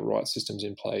and having the right systems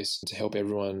in place to help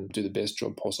everyone do the best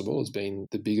job possible has been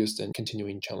the biggest and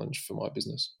continuing challenge for my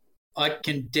business. I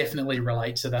can definitely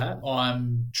relate to that.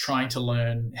 I'm trying to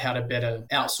learn how to better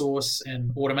outsource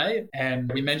and automate.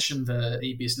 And we mentioned the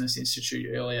eBusiness Institute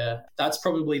earlier. That's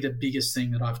probably the biggest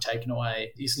thing that I've taken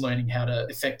away, is learning how to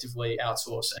effectively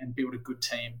outsource and build a good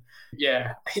team.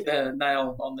 Yeah, hit the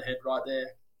nail on the head right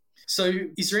there. So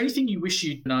is there anything you wish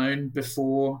you'd known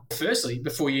before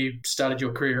you started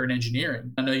your career in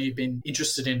engineering? I know you've been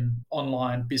interested in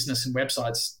online business and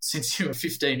websites since you were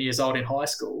 15 years old in high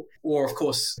school, or of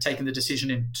course, taking the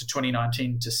decision into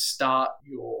 2019 to start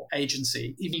your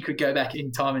agency. If you could go back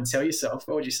in time and tell yourself,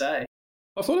 what would you say?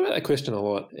 I've thought about that question a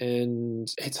lot,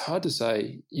 and it's hard to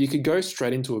say. You could go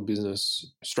straight into a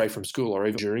business straight from school or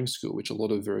even during school, which a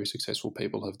lot of very successful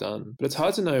people have done. But it's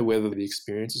hard to know whether the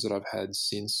experiences that I've had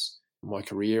since my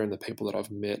career and the people that I've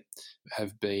met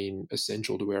have been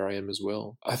essential to where I am as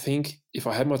well. I think if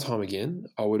I had my time again,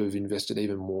 I would have invested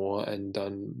even more and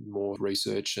done more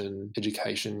research and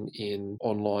education in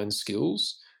online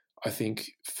skills. I think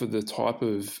for the type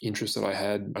of interest that I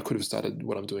had, I could have started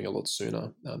what I'm doing a lot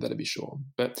sooner, that'd be sure.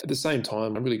 But at the same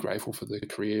time, I'm really grateful for the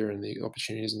career and the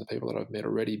opportunities and the people that I've met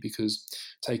already, because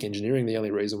take engineering, the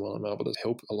only reason why I'm able to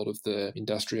help a lot of the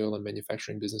industrial and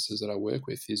manufacturing businesses that I work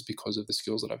with is because of the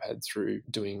skills that I've had through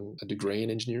doing a degree in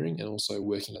engineering and also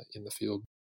working in the field.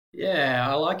 Yeah,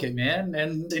 I like it, man.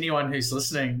 And anyone who's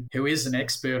listening who is an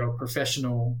expert or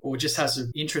professional or just has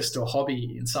an interest or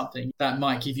hobby in something, that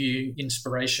might give you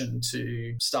inspiration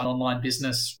to start an online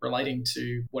business relating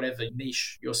to whatever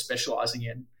niche you're specializing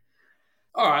in.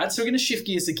 All right, so we're going to shift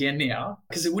gears again now,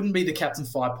 because it wouldn't be the Captain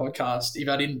Fi podcast if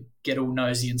I didn't get all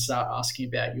nosy and start asking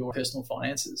about your personal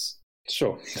finances.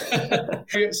 Sure.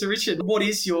 So Richard, what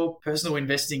is your personal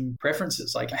investing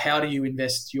preferences? Like, how do you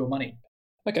invest your money?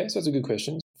 Okay, so that's a good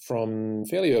question. From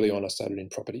fairly early on, I started in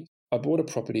property. I bought a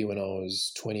property when I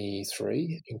was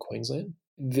 23 in Queensland.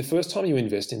 The first time you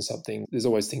invest in something, there's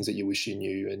always things that you wish you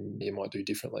knew and you might do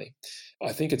differently.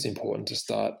 I think it's important to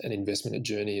start an investment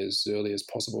journey as early as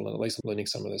possible and at least learning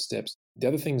some of the steps. The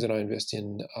other things that I invest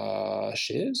in are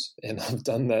shares, and I've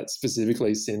done that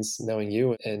specifically since knowing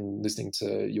you and listening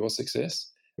to your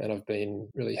success, and I've been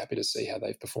really happy to see how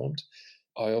they've performed.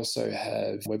 I also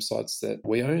have websites that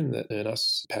we own that earn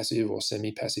us passive or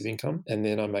semi-passive income, and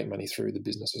then I make money through the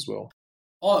business as well.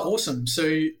 Oh, awesome. So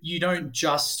you don't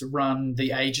just run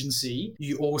the agency,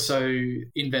 you also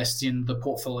invest in the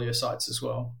portfolio sites as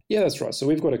well? Yeah, that's right. So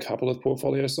we've got a couple of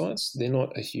portfolio sites. They're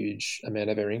not a huge amount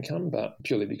of our income, but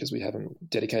purely because we haven't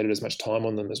dedicated as much time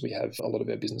on them as we have a lot of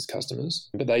our business customers.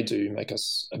 But they do make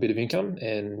us a bit of income,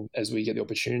 and as we get the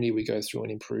opportunity, we go through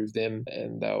and improve them,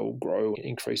 and they'll grow,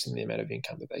 increasing the amount of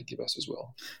income that they give us as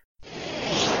well.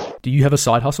 Do you have a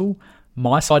side hustle?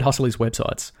 My side hustle is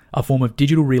websites, a form of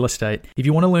digital real estate. If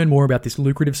you want to learn more about this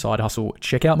lucrative side hustle,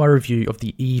 check out my review of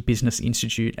the eBusiness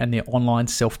Institute and their online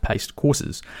self-paced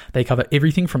courses. They cover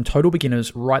everything from total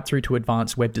beginners right through to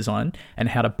advanced web design and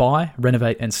how to buy,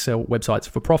 renovate, and sell websites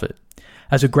for profit.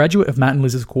 As a graduate of Matt and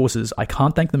Liz's courses, I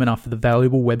can't thank them enough for the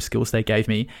valuable web skills they gave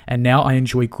me, and now I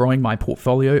enjoy growing my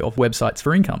portfolio of websites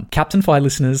for income. Captain Fi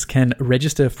listeners can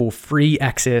register for free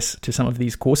access to some of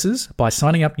these courses by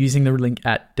signing up using the link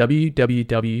at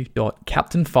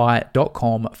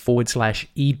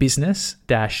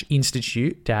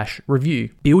www.captainfi.com/ebusiness-institute-review.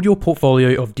 Build your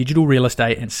portfolio of digital real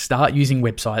estate and start using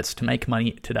websites to make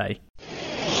money today.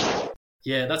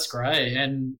 Yeah, that's great.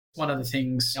 And one of the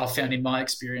things I've found in my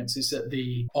experience is that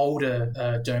the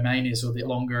older domain is, or the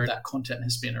longer that content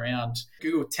has been around,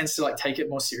 Google tends to take it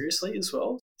more seriously as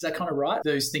well. Is that kind of right?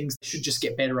 Those things should just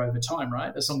get better over time,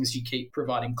 right? As long as you keep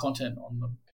providing content on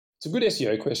them. It's a good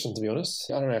SEO question, to be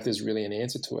honest. I don't know if there's really an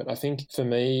answer to it. I think for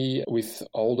me, with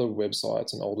older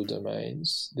websites and older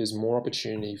domains, there's more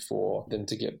opportunity for them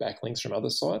to get backlinks from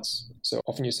other sites. So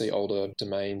often you see older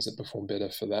domains that perform better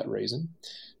for that reason.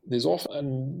 There's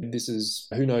often, this is,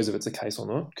 who knows if it's a case or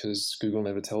not, because Google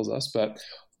never tells us, but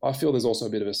I feel there's also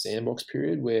a bit of a sandbox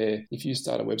period where if you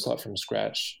start a website from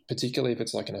scratch, particularly if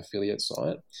it's like an affiliate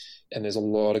site, and there's a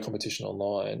lot of competition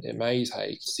online, it may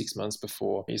take 6 months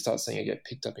before you start seeing it get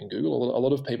picked up in Google. A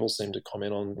lot of people seem to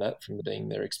comment on that from being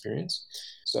their experience.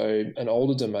 So an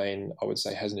older domain, I would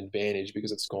say, has an advantage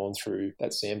because it's gone through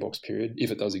that sandbox period,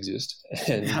 if it does exist,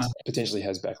 and potentially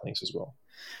has backlinks as well.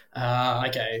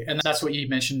 Okay. And that's what you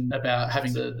mentioned about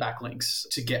having the backlinks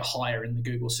to get higher in the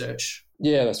Google search.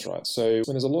 Yeah, that's right. So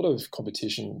when there's a lot of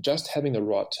competition, just having the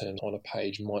right terms on a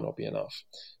page might not be enough.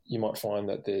 You might find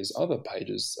that there's other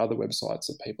pages, other websites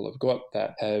that people have got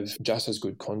that have just as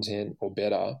good content or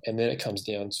better. And then it comes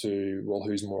down to, well,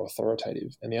 who's more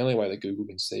authoritative? And the only way that Google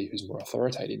can see who's more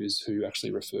authoritative is who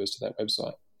actually refers to that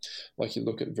website. Like you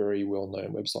look at very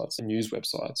well-known websites and news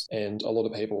websites, and a lot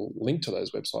of people link to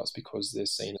those websites because they're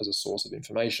seen as a source of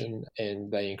information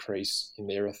and they increase in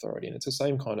their authority. And it's the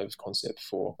same kind of concept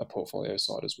for a portfolio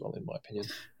site as well, in my opinion.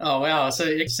 Oh, wow. So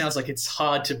it sounds like it's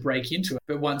hard to break into it.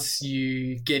 But once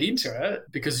you get into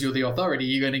it, because you're the authority,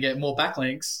 you're going to get more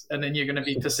backlinks and then you're going to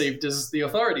be perceived as the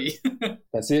authority.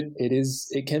 That's it.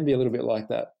 It can be a little bit like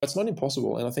that. It's not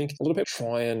impossible. And I think a lot of people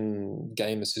try and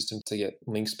game the system to get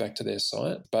links back to their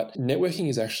site. But networking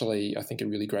is actually, I think, a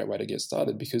really great way to get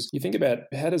started, because you think about,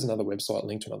 how does another website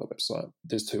link to another website?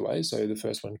 There's two ways. So the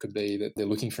first one could be that they're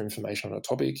looking for information on a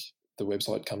topic. The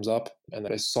website comes up and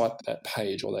they cite that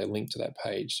page, or they link to that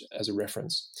page as a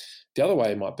reference. The other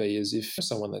way might be is if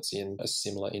someone that's in a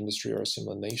similar industry or a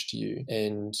similar niche to you,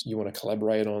 and you want to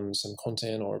collaborate on some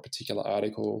content or a particular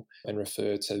article and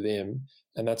refer to them.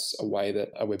 And that's a way that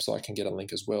a website can get a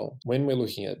link as well. When we're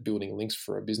looking at building links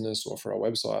for a business or for a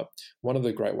website, one of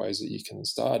the great ways that you can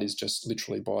start is just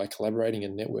literally by collaborating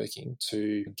and networking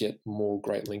to get more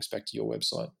great links back to your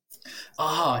website.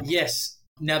 Yes.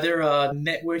 Now, there are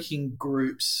networking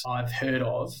groups I've heard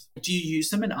of. Do you use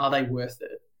them, and are they worth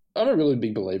it? I'm a really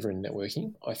big believer in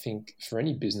networking. I think for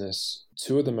any business,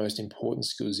 two of the most important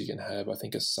skills you can have, I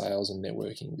think, are sales and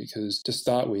networking, because to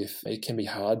start with, it can be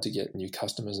hard to get new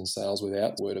customers and sales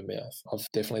without word of mouth. I've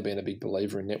definitely been a big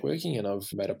believer in networking, and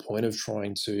I've made a point of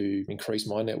trying to increase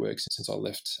my network since I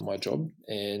left my job.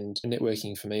 And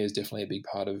networking for me is definitely a big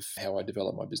part of how I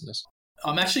develop my business.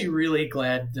 I'm actually really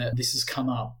glad that this has come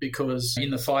up, because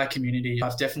in the FIRE community,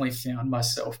 I've definitely found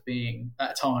myself being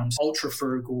at times ultra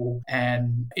frugal,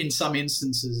 and in some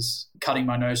instances cutting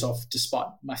my nose off despite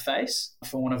my face,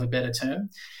 for want of a better term,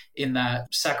 in that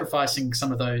sacrificing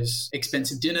some of those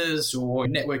expensive dinners or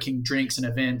networking drinks and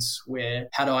events where,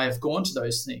 had I have gone to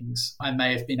those things, I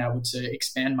may have been able to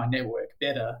expand my network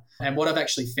better. And what I've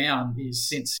actually found is,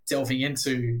 since delving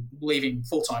into leaving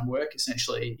full-time work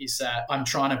essentially, is that I'm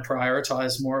trying to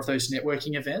prioritize more of those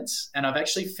networking events. And I've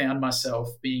actually found myself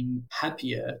being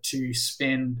happier to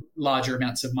spend larger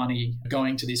amounts of money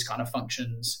going to these kind of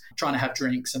functions, trying to have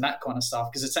drinks and that kind of stuff,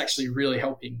 because it's actually really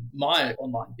helping my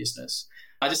online business.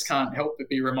 I just can't help but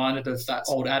be reminded of that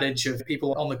old adage of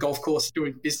people on the golf course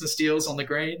doing business deals on the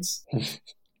greens.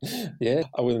 Yeah,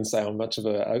 I wouldn't say I'm much of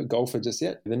a golfer just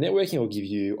yet. The networking will give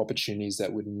you opportunities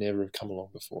that would never have come along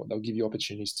before. They'll give you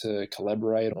opportunities to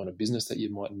collaborate on a business that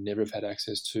you might never have had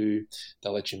access to.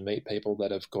 They'll let you meet people that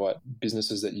have got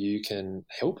businesses that you can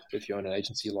help if you own an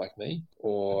agency like me,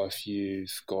 or if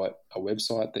you've got a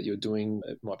website that you're doing,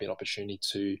 it might be an opportunity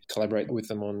to collaborate with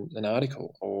them on an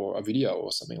article or a video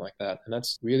or something like that. And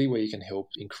that's really where you can help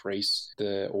increase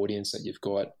the audience that you've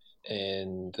got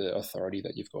and the authority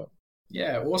that you've got.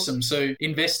 Yeah, awesome. So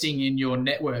investing in your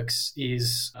networks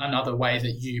is another way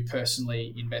that you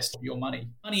personally invest your money.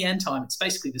 Money and time, it's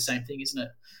basically the same thing, isn't it?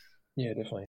 Yeah,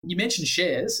 definitely. You mentioned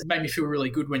shares. It made me feel really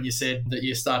good when you said that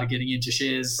you started getting into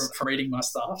shares from reading my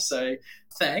stuff. So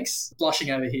thanks, blushing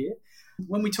over here.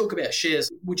 When we talk about shares,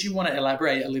 would you want to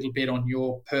elaborate a little bit on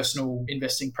your personal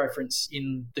investing preference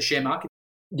in the share market?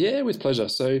 Yeah, with pleasure.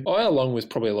 So I, along with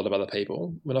probably a lot of other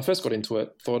people, when I first got into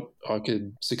it, thought I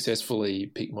could successfully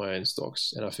pick my own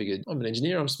stocks. And I figured, I'm an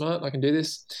engineer, I'm smart, I can do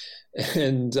this.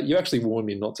 And you actually warned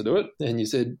me not to do it. And you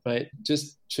said, mate,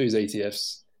 just choose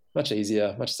ETFs much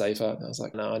easier, much safer. And I was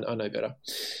like, no, I know better.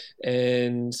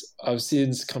 And I've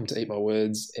since come to eat my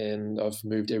words, and I've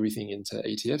moved everything into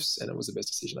ETFs, and it was the best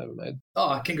decision I ever made.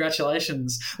 Oh,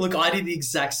 congratulations. Look, I did the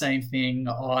exact same thing.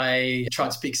 I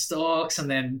tried to pick stocks,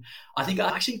 and then I think I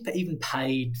actually even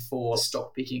paid for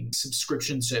stock picking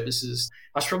subscription services.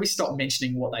 I should probably stop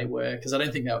mentioning what they were because I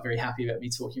don't think they were very happy about me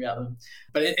talking about them,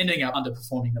 but ending up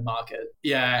underperforming the market.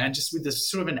 Yeah, and just with this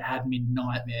sort of an admin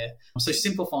nightmare. So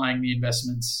simplifying the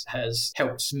investments has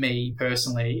helped me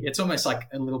personally. It's almost like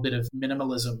a little bit of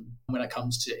minimalism when it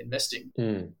comes to investing.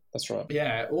 That's right.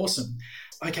 Yeah, awesome.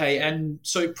 Okay, and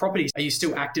so properties, are you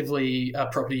still actively a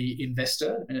property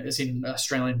investor, as in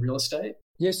Australian real estate?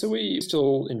 Yeah, so we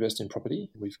still invest in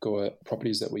property. We've got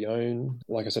properties that we own.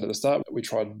 Like I said at the start, we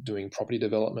tried doing property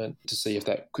development to see if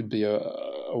that could be a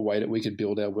way that we could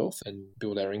build our wealth and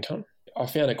build our income. I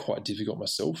found it quite difficult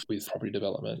myself with property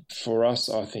development. For us,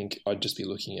 I think I'd just be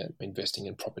looking at investing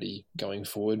in property going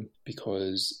forward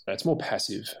because it's more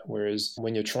passive. Whereas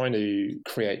when you're trying to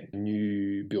create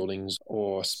new buildings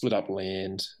or split up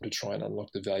land to try and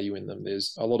unlock the value in them,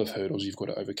 there's a lot of hurdles you've got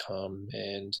to overcome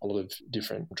and a lot of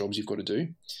different jobs you've got to do,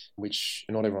 which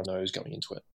not everyone knows going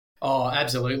into it. Oh,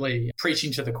 absolutely.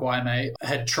 Preaching to the choir, mate. I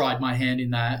had tried my hand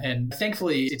in that, and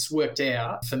thankfully it's worked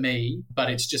out for me, but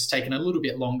it's just taken a little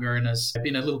bit longer and has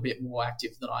been a little bit more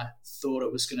active than I thought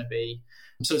it was going to be.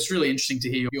 So it's really interesting to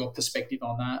hear your perspective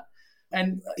on that.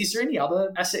 And is there any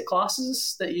other asset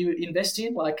classes that you invest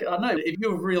in? Like, I know if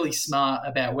you're really smart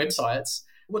about websites,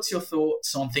 what's your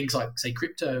thoughts on things like, say,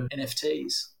 crypto,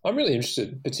 NFTs? I'm really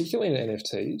interested, particularly in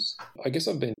NFTs. I guess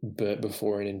I've been burnt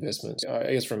before in investments.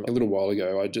 I guess from a little while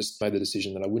ago, I just made the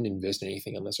decision that I wouldn't invest in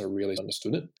anything unless I really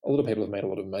understood it. A lot of people have made a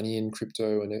lot of money in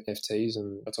crypto and NFTs,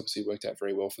 and that's obviously worked out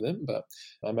very well for them. But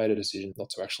I made a decision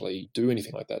not to actually do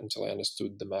anything like that until I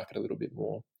understood the market a little bit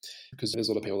more. Because there's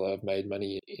a lot of people that have made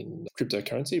money in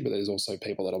cryptocurrency, but there's also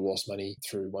people that have lost money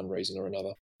through one reason or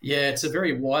another. Yeah, it's a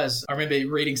very wise. I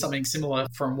remember reading something similar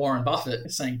from Warren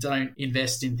Buffett saying, don't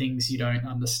invest in things you don't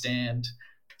understand.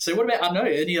 So what about, I know,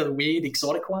 any other weird,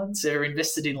 exotic ones? They're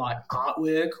invested in like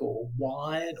artwork or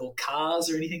wine or cars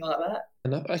or anything like that?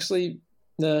 And actually,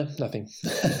 no, nothing.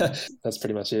 That's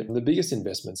pretty much it. The biggest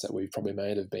investments that we've probably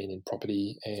made have been in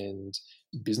property and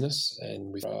business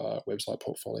and with our website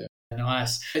portfolio.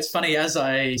 Nice. It's funny, as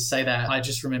I say that, I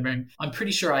just remembering, I'm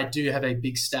pretty sure I do have a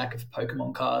big stack of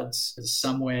Pokemon cards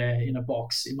somewhere in a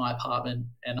box in my apartment.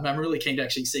 And I'm really keen to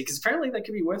actually see, because apparently they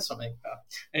could be worth something.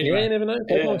 Anyway, yeah, you never know.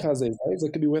 Pokemon cards these days, they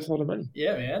could be worth a lot of money.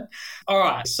 Yeah, man. All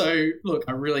right. So look,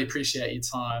 I really appreciate your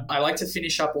time. I like to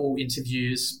finish up all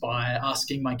interviews by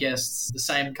asking my guests the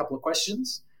same couple of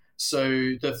questions. So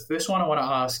the first one I want to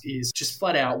ask is just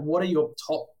flat out, what are your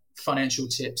top financial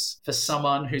tips for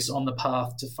someone who's on the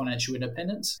path to financial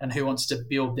independence and who wants to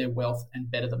build their wealth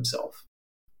and better themselves?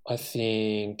 I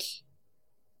think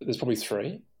there's probably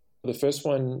three. The first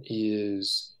one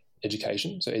is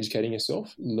education. So educating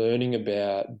yourself, learning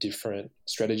about different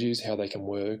strategies, how they can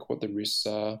work, what the risks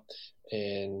are,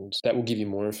 and that will give you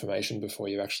more information before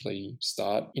you actually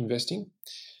start investing.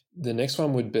 The next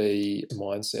one would be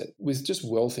mindset. With just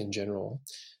wealth in general,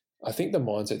 I think the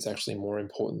mindset's actually more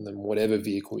important than whatever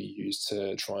vehicle you use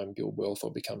to try and build wealth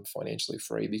or become financially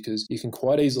free, because you can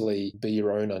quite easily be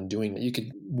your own undoing. You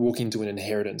could walk into an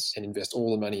inheritance and invest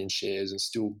all the money in shares and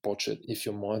still botch it if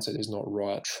your mindset is not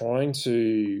right. Trying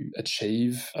to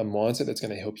achieve a mindset that's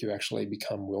going to help you actually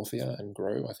become wealthier and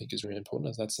grow, I think, is really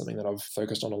important. That's something that I've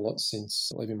focused on a lot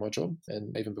since leaving my job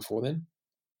and even before then.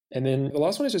 And then the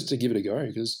last one is just to give it a go,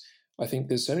 because I think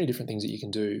there's so many different things that you can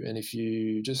do. And if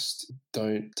you just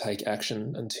don't take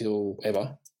action until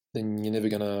ever, then you're never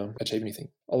going to achieve anything.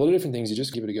 A lot of different things, you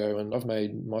just give it a go. And I've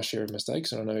made my share of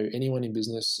mistakes. And I know anyone in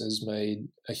business has made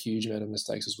a huge amount of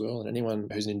mistakes as well. And anyone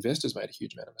who's an investor has made a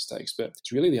huge amount of mistakes. But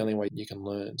it's really the only way you can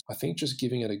learn. I think just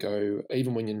giving it a go,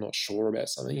 even when you're not sure about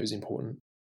something, is important.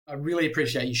 I really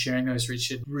appreciate you sharing those,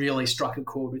 Richard. Really struck a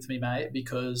chord with me, mate,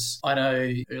 because I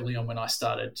know early on when I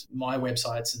started my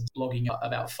websites and blogging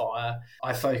about FIRE,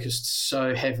 I focused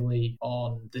so heavily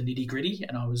on the nitty gritty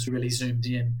and I was really zoomed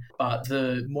in. But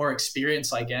the more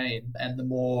experience I gain and the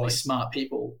more smart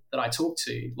people that I talk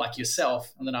to, like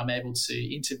yourself, and then I'm able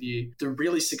to interview the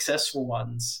really successful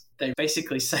ones, they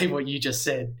basically say what you just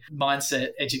said: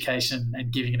 mindset, education,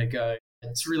 and giving it a go.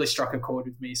 It's really struck a chord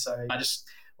with me. So I just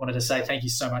wanted to say thank you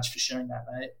so much for sharing that,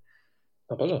 mate.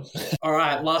 My pleasure. All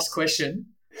right, last question.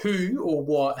 Who or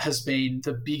what has been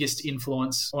the biggest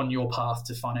influence on your path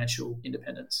to financial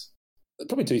independence?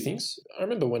 Probably two things. I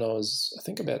remember when I was, I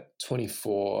think about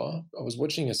 24, I was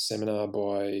watching a seminar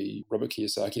by Robert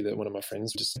Kiyosaki that one of my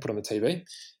friends just put on the TV.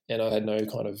 And I had no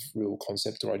kind of real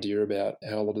concept or idea about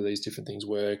how a lot of these different things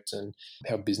worked and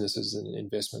how businesses and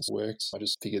investments worked. I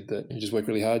just figured that you just work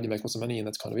really hard, you make lots of money, and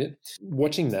that's kind of it.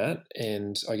 Watching that,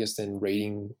 and I guess then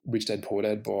reading Rich Dad Poor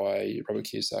Dad by Robert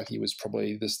Kiyosaki was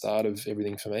probably the start of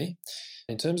everything for me.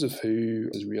 In terms of who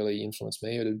has really influenced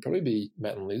me, it would probably be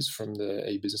Matt and Liz from the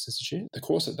eBusiness Institute. The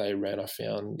course that they ran I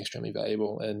found extremely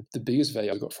valuable, and the biggest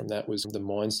value I got from that was the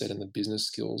mindset and the business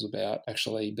skills about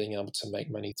actually being able to make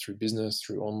money through business,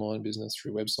 through online business,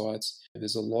 through websites.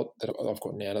 There's a lot that I've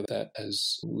gotten out of that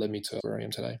has led me to where I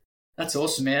am today. That's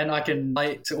awesome, man. I can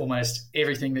relate to almost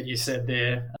everything that you said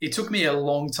there. It took me a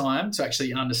long time to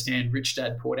actually understand Rich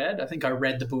Dad Poor Dad. I think I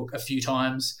read the book a few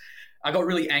times. I got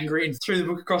really angry and threw the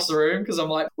book across the room because I'm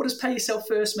like, what does pay yourself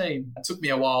first mean? It took me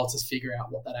a while to figure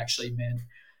out what that actually meant.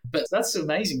 But that's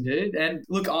amazing, dude. And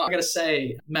look, I got to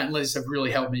say, Matt and Liz have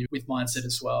really helped me with mindset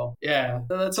as well. Yeah,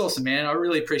 that's awesome, man. I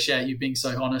really appreciate you being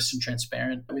so honest and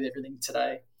transparent with everything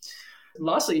today.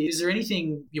 Lastly, is there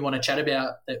anything you want to chat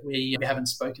about that we haven't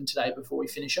spoken today before we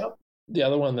finish up? The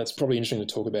other one that's probably interesting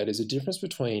to talk about is the difference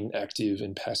between active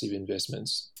and passive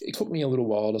investments. It took me a little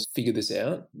while to figure this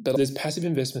out, but there's passive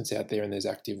investments out there and there's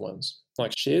active ones.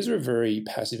 Like shares are a very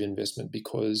passive investment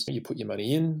because you put your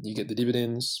money in, you get the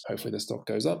dividends, hopefully the stock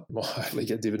goes up, you might hopefully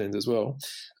get dividends as well,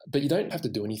 but you don't have to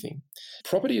do anything.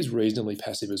 Property is reasonably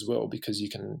passive as well because you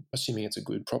can, assuming it's a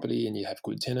good property and you have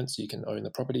good tenants, you can own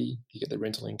the property, you get the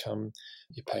rental income,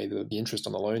 you pay the interest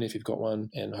on the loan if you've got one,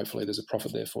 and hopefully there's a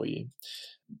profit there for you.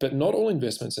 But not all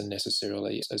investments are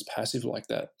necessarily as passive like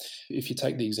that. If you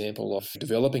take the example of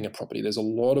developing a property, there's a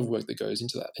lot of work that goes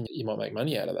into that and you might make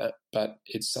money out of that, but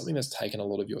it's something that's taken a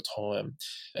lot of your time.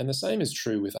 And the same is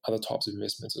true with other types of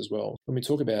investments as well. When we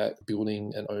talk about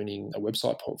building and owning a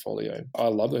website portfolio, I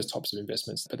love those types of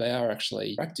investments, but they are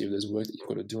actually active. There's work that you've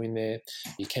got to do in there.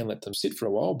 You can let them sit for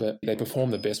a while, but they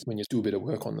perform the best when you do a bit of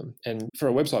work on them. And for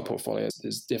a website portfolio,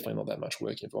 there's definitely not that much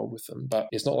work involved with them, but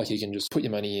it's not like you can just put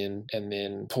your money in and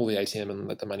then pull the ATM and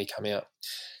let the money come out.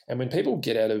 And when people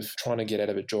trying to get out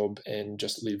of a job and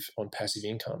just live on passive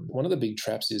income, one of the big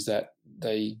traps is that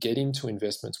they get into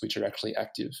investments which are actually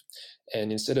active.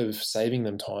 And instead of saving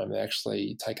them time, they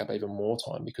actually take up even more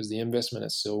time because the investment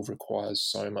itself requires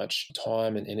so much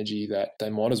time and energy that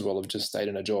they might as well have just stayed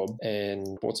in a job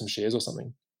and bought some shares or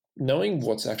something. Knowing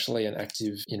what's actually an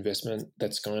active investment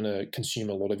that's going to consume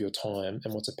a lot of your time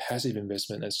and what's a passive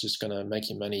investment that's just going to make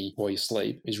you money while you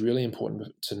sleep is really important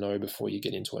to know before you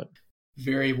get into it.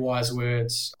 Very wise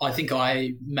words. I think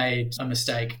I made a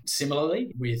mistake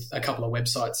similarly with a couple of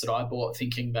websites that I bought,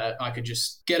 thinking that I could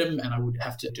just get them and I would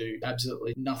have to do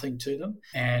absolutely nothing to them.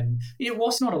 And it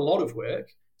was not a lot of work.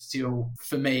 Still,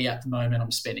 for me at the moment, I'm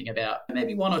spending about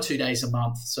maybe 1 or 2 days a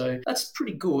month. So that's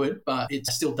pretty good, but it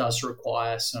still does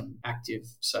require some active.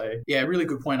 So yeah, really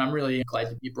good point. I'm really glad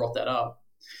that you brought that up.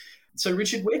 So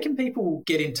Richard, where can people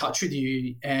get in touch with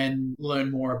you and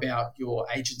learn more about your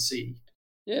agency?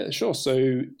 Yeah, sure.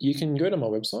 So you can go to my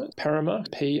website, Paramark,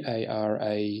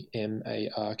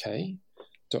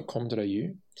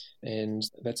 Paramark.com.au. And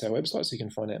that's our website, so you can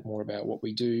find out more about what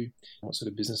we do, what sort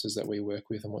of businesses that we work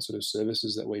with, and what sort of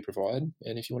services that we provide.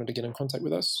 And if you wanted to get in contact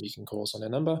with us, you can call us on our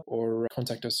number or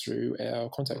contact us through our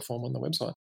contact form on the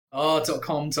website. Oh,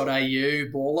 .com.au,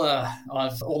 baller.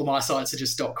 All of my sites are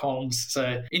just .coms.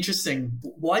 So interesting.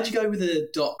 Why'd you go with a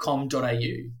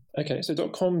 .com.au? Okay, so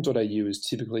 .com.au is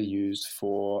typically used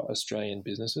for Australian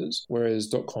businesses, whereas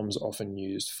 .com is often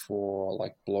used for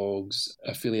like blogs,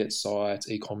 affiliate sites,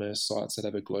 e-commerce sites that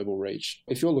have a global reach.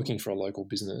 If you're looking for a local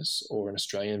business or an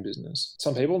Australian business,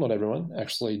 some people, not everyone,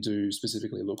 actually do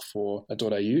specifically look for a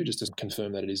 .au just to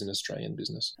confirm that it is an Australian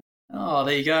business. Oh,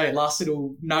 there you go. Last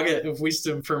little nugget of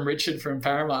wisdom from Richard from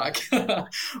Paramark.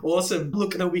 Awesome.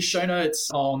 Look, there'll be show notes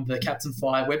on the Captain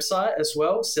Fire website as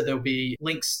well. So there'll be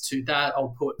links to that.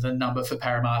 I'll put the number for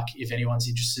Paramark if anyone's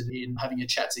interested in having a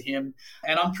chat to him.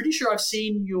 And I'm pretty sure I've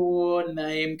seen your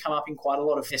name come up in quite a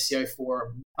lot of SEO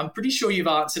forum. I'm pretty sure you've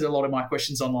answered a lot of my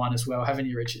questions online as well, haven't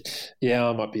you, Richard? Yeah,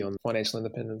 I might be on Financial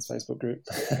Independence Facebook group.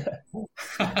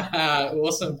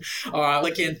 Awesome. All right.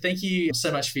 Again, thank you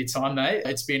so much for your time, mate.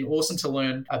 It's been awesome to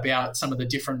learn about some of the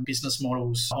different business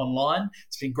models online.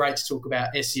 It's been great to talk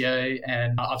about SEO,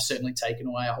 and I've certainly taken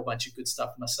away a whole bunch of good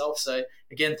stuff myself. So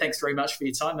again, thanks very much for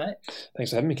your time, mate. Thanks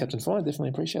for having me, Captain Fire. Definitely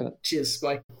appreciate it. Cheers.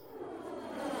 Bye.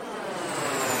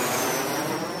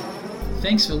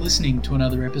 Thanks for listening to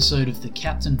another episode of the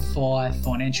Captain Fire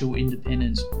Financial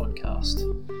Independence podcast.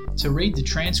 To read the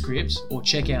transcripts or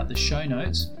check out the show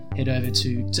notes, head over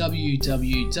to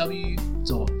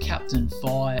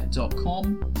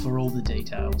www.captainfi.com for all the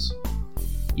details.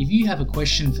 If you have a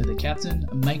question for the captain,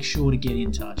 make sure to get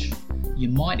in touch. You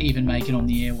might even make it on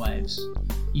the airwaves.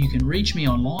 You can reach me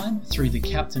online through the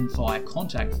Captain Fi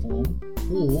contact form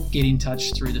or get in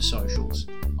touch through the socials.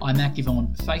 I'm active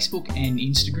on Facebook and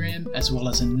Instagram, as well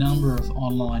as a number of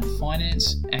online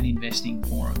finance and investing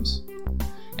forums.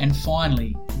 And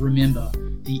finally, remember,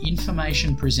 the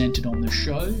information presented on the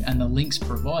show and the links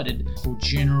provided for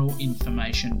general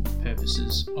information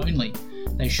purposes only.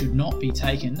 They should not be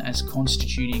taken as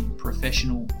constituting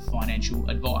professional financial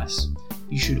advice.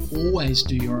 You should always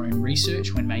do your own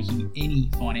research when making any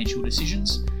financial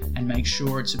decisions and make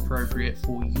sure it's appropriate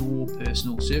for your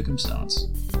personal circumstance.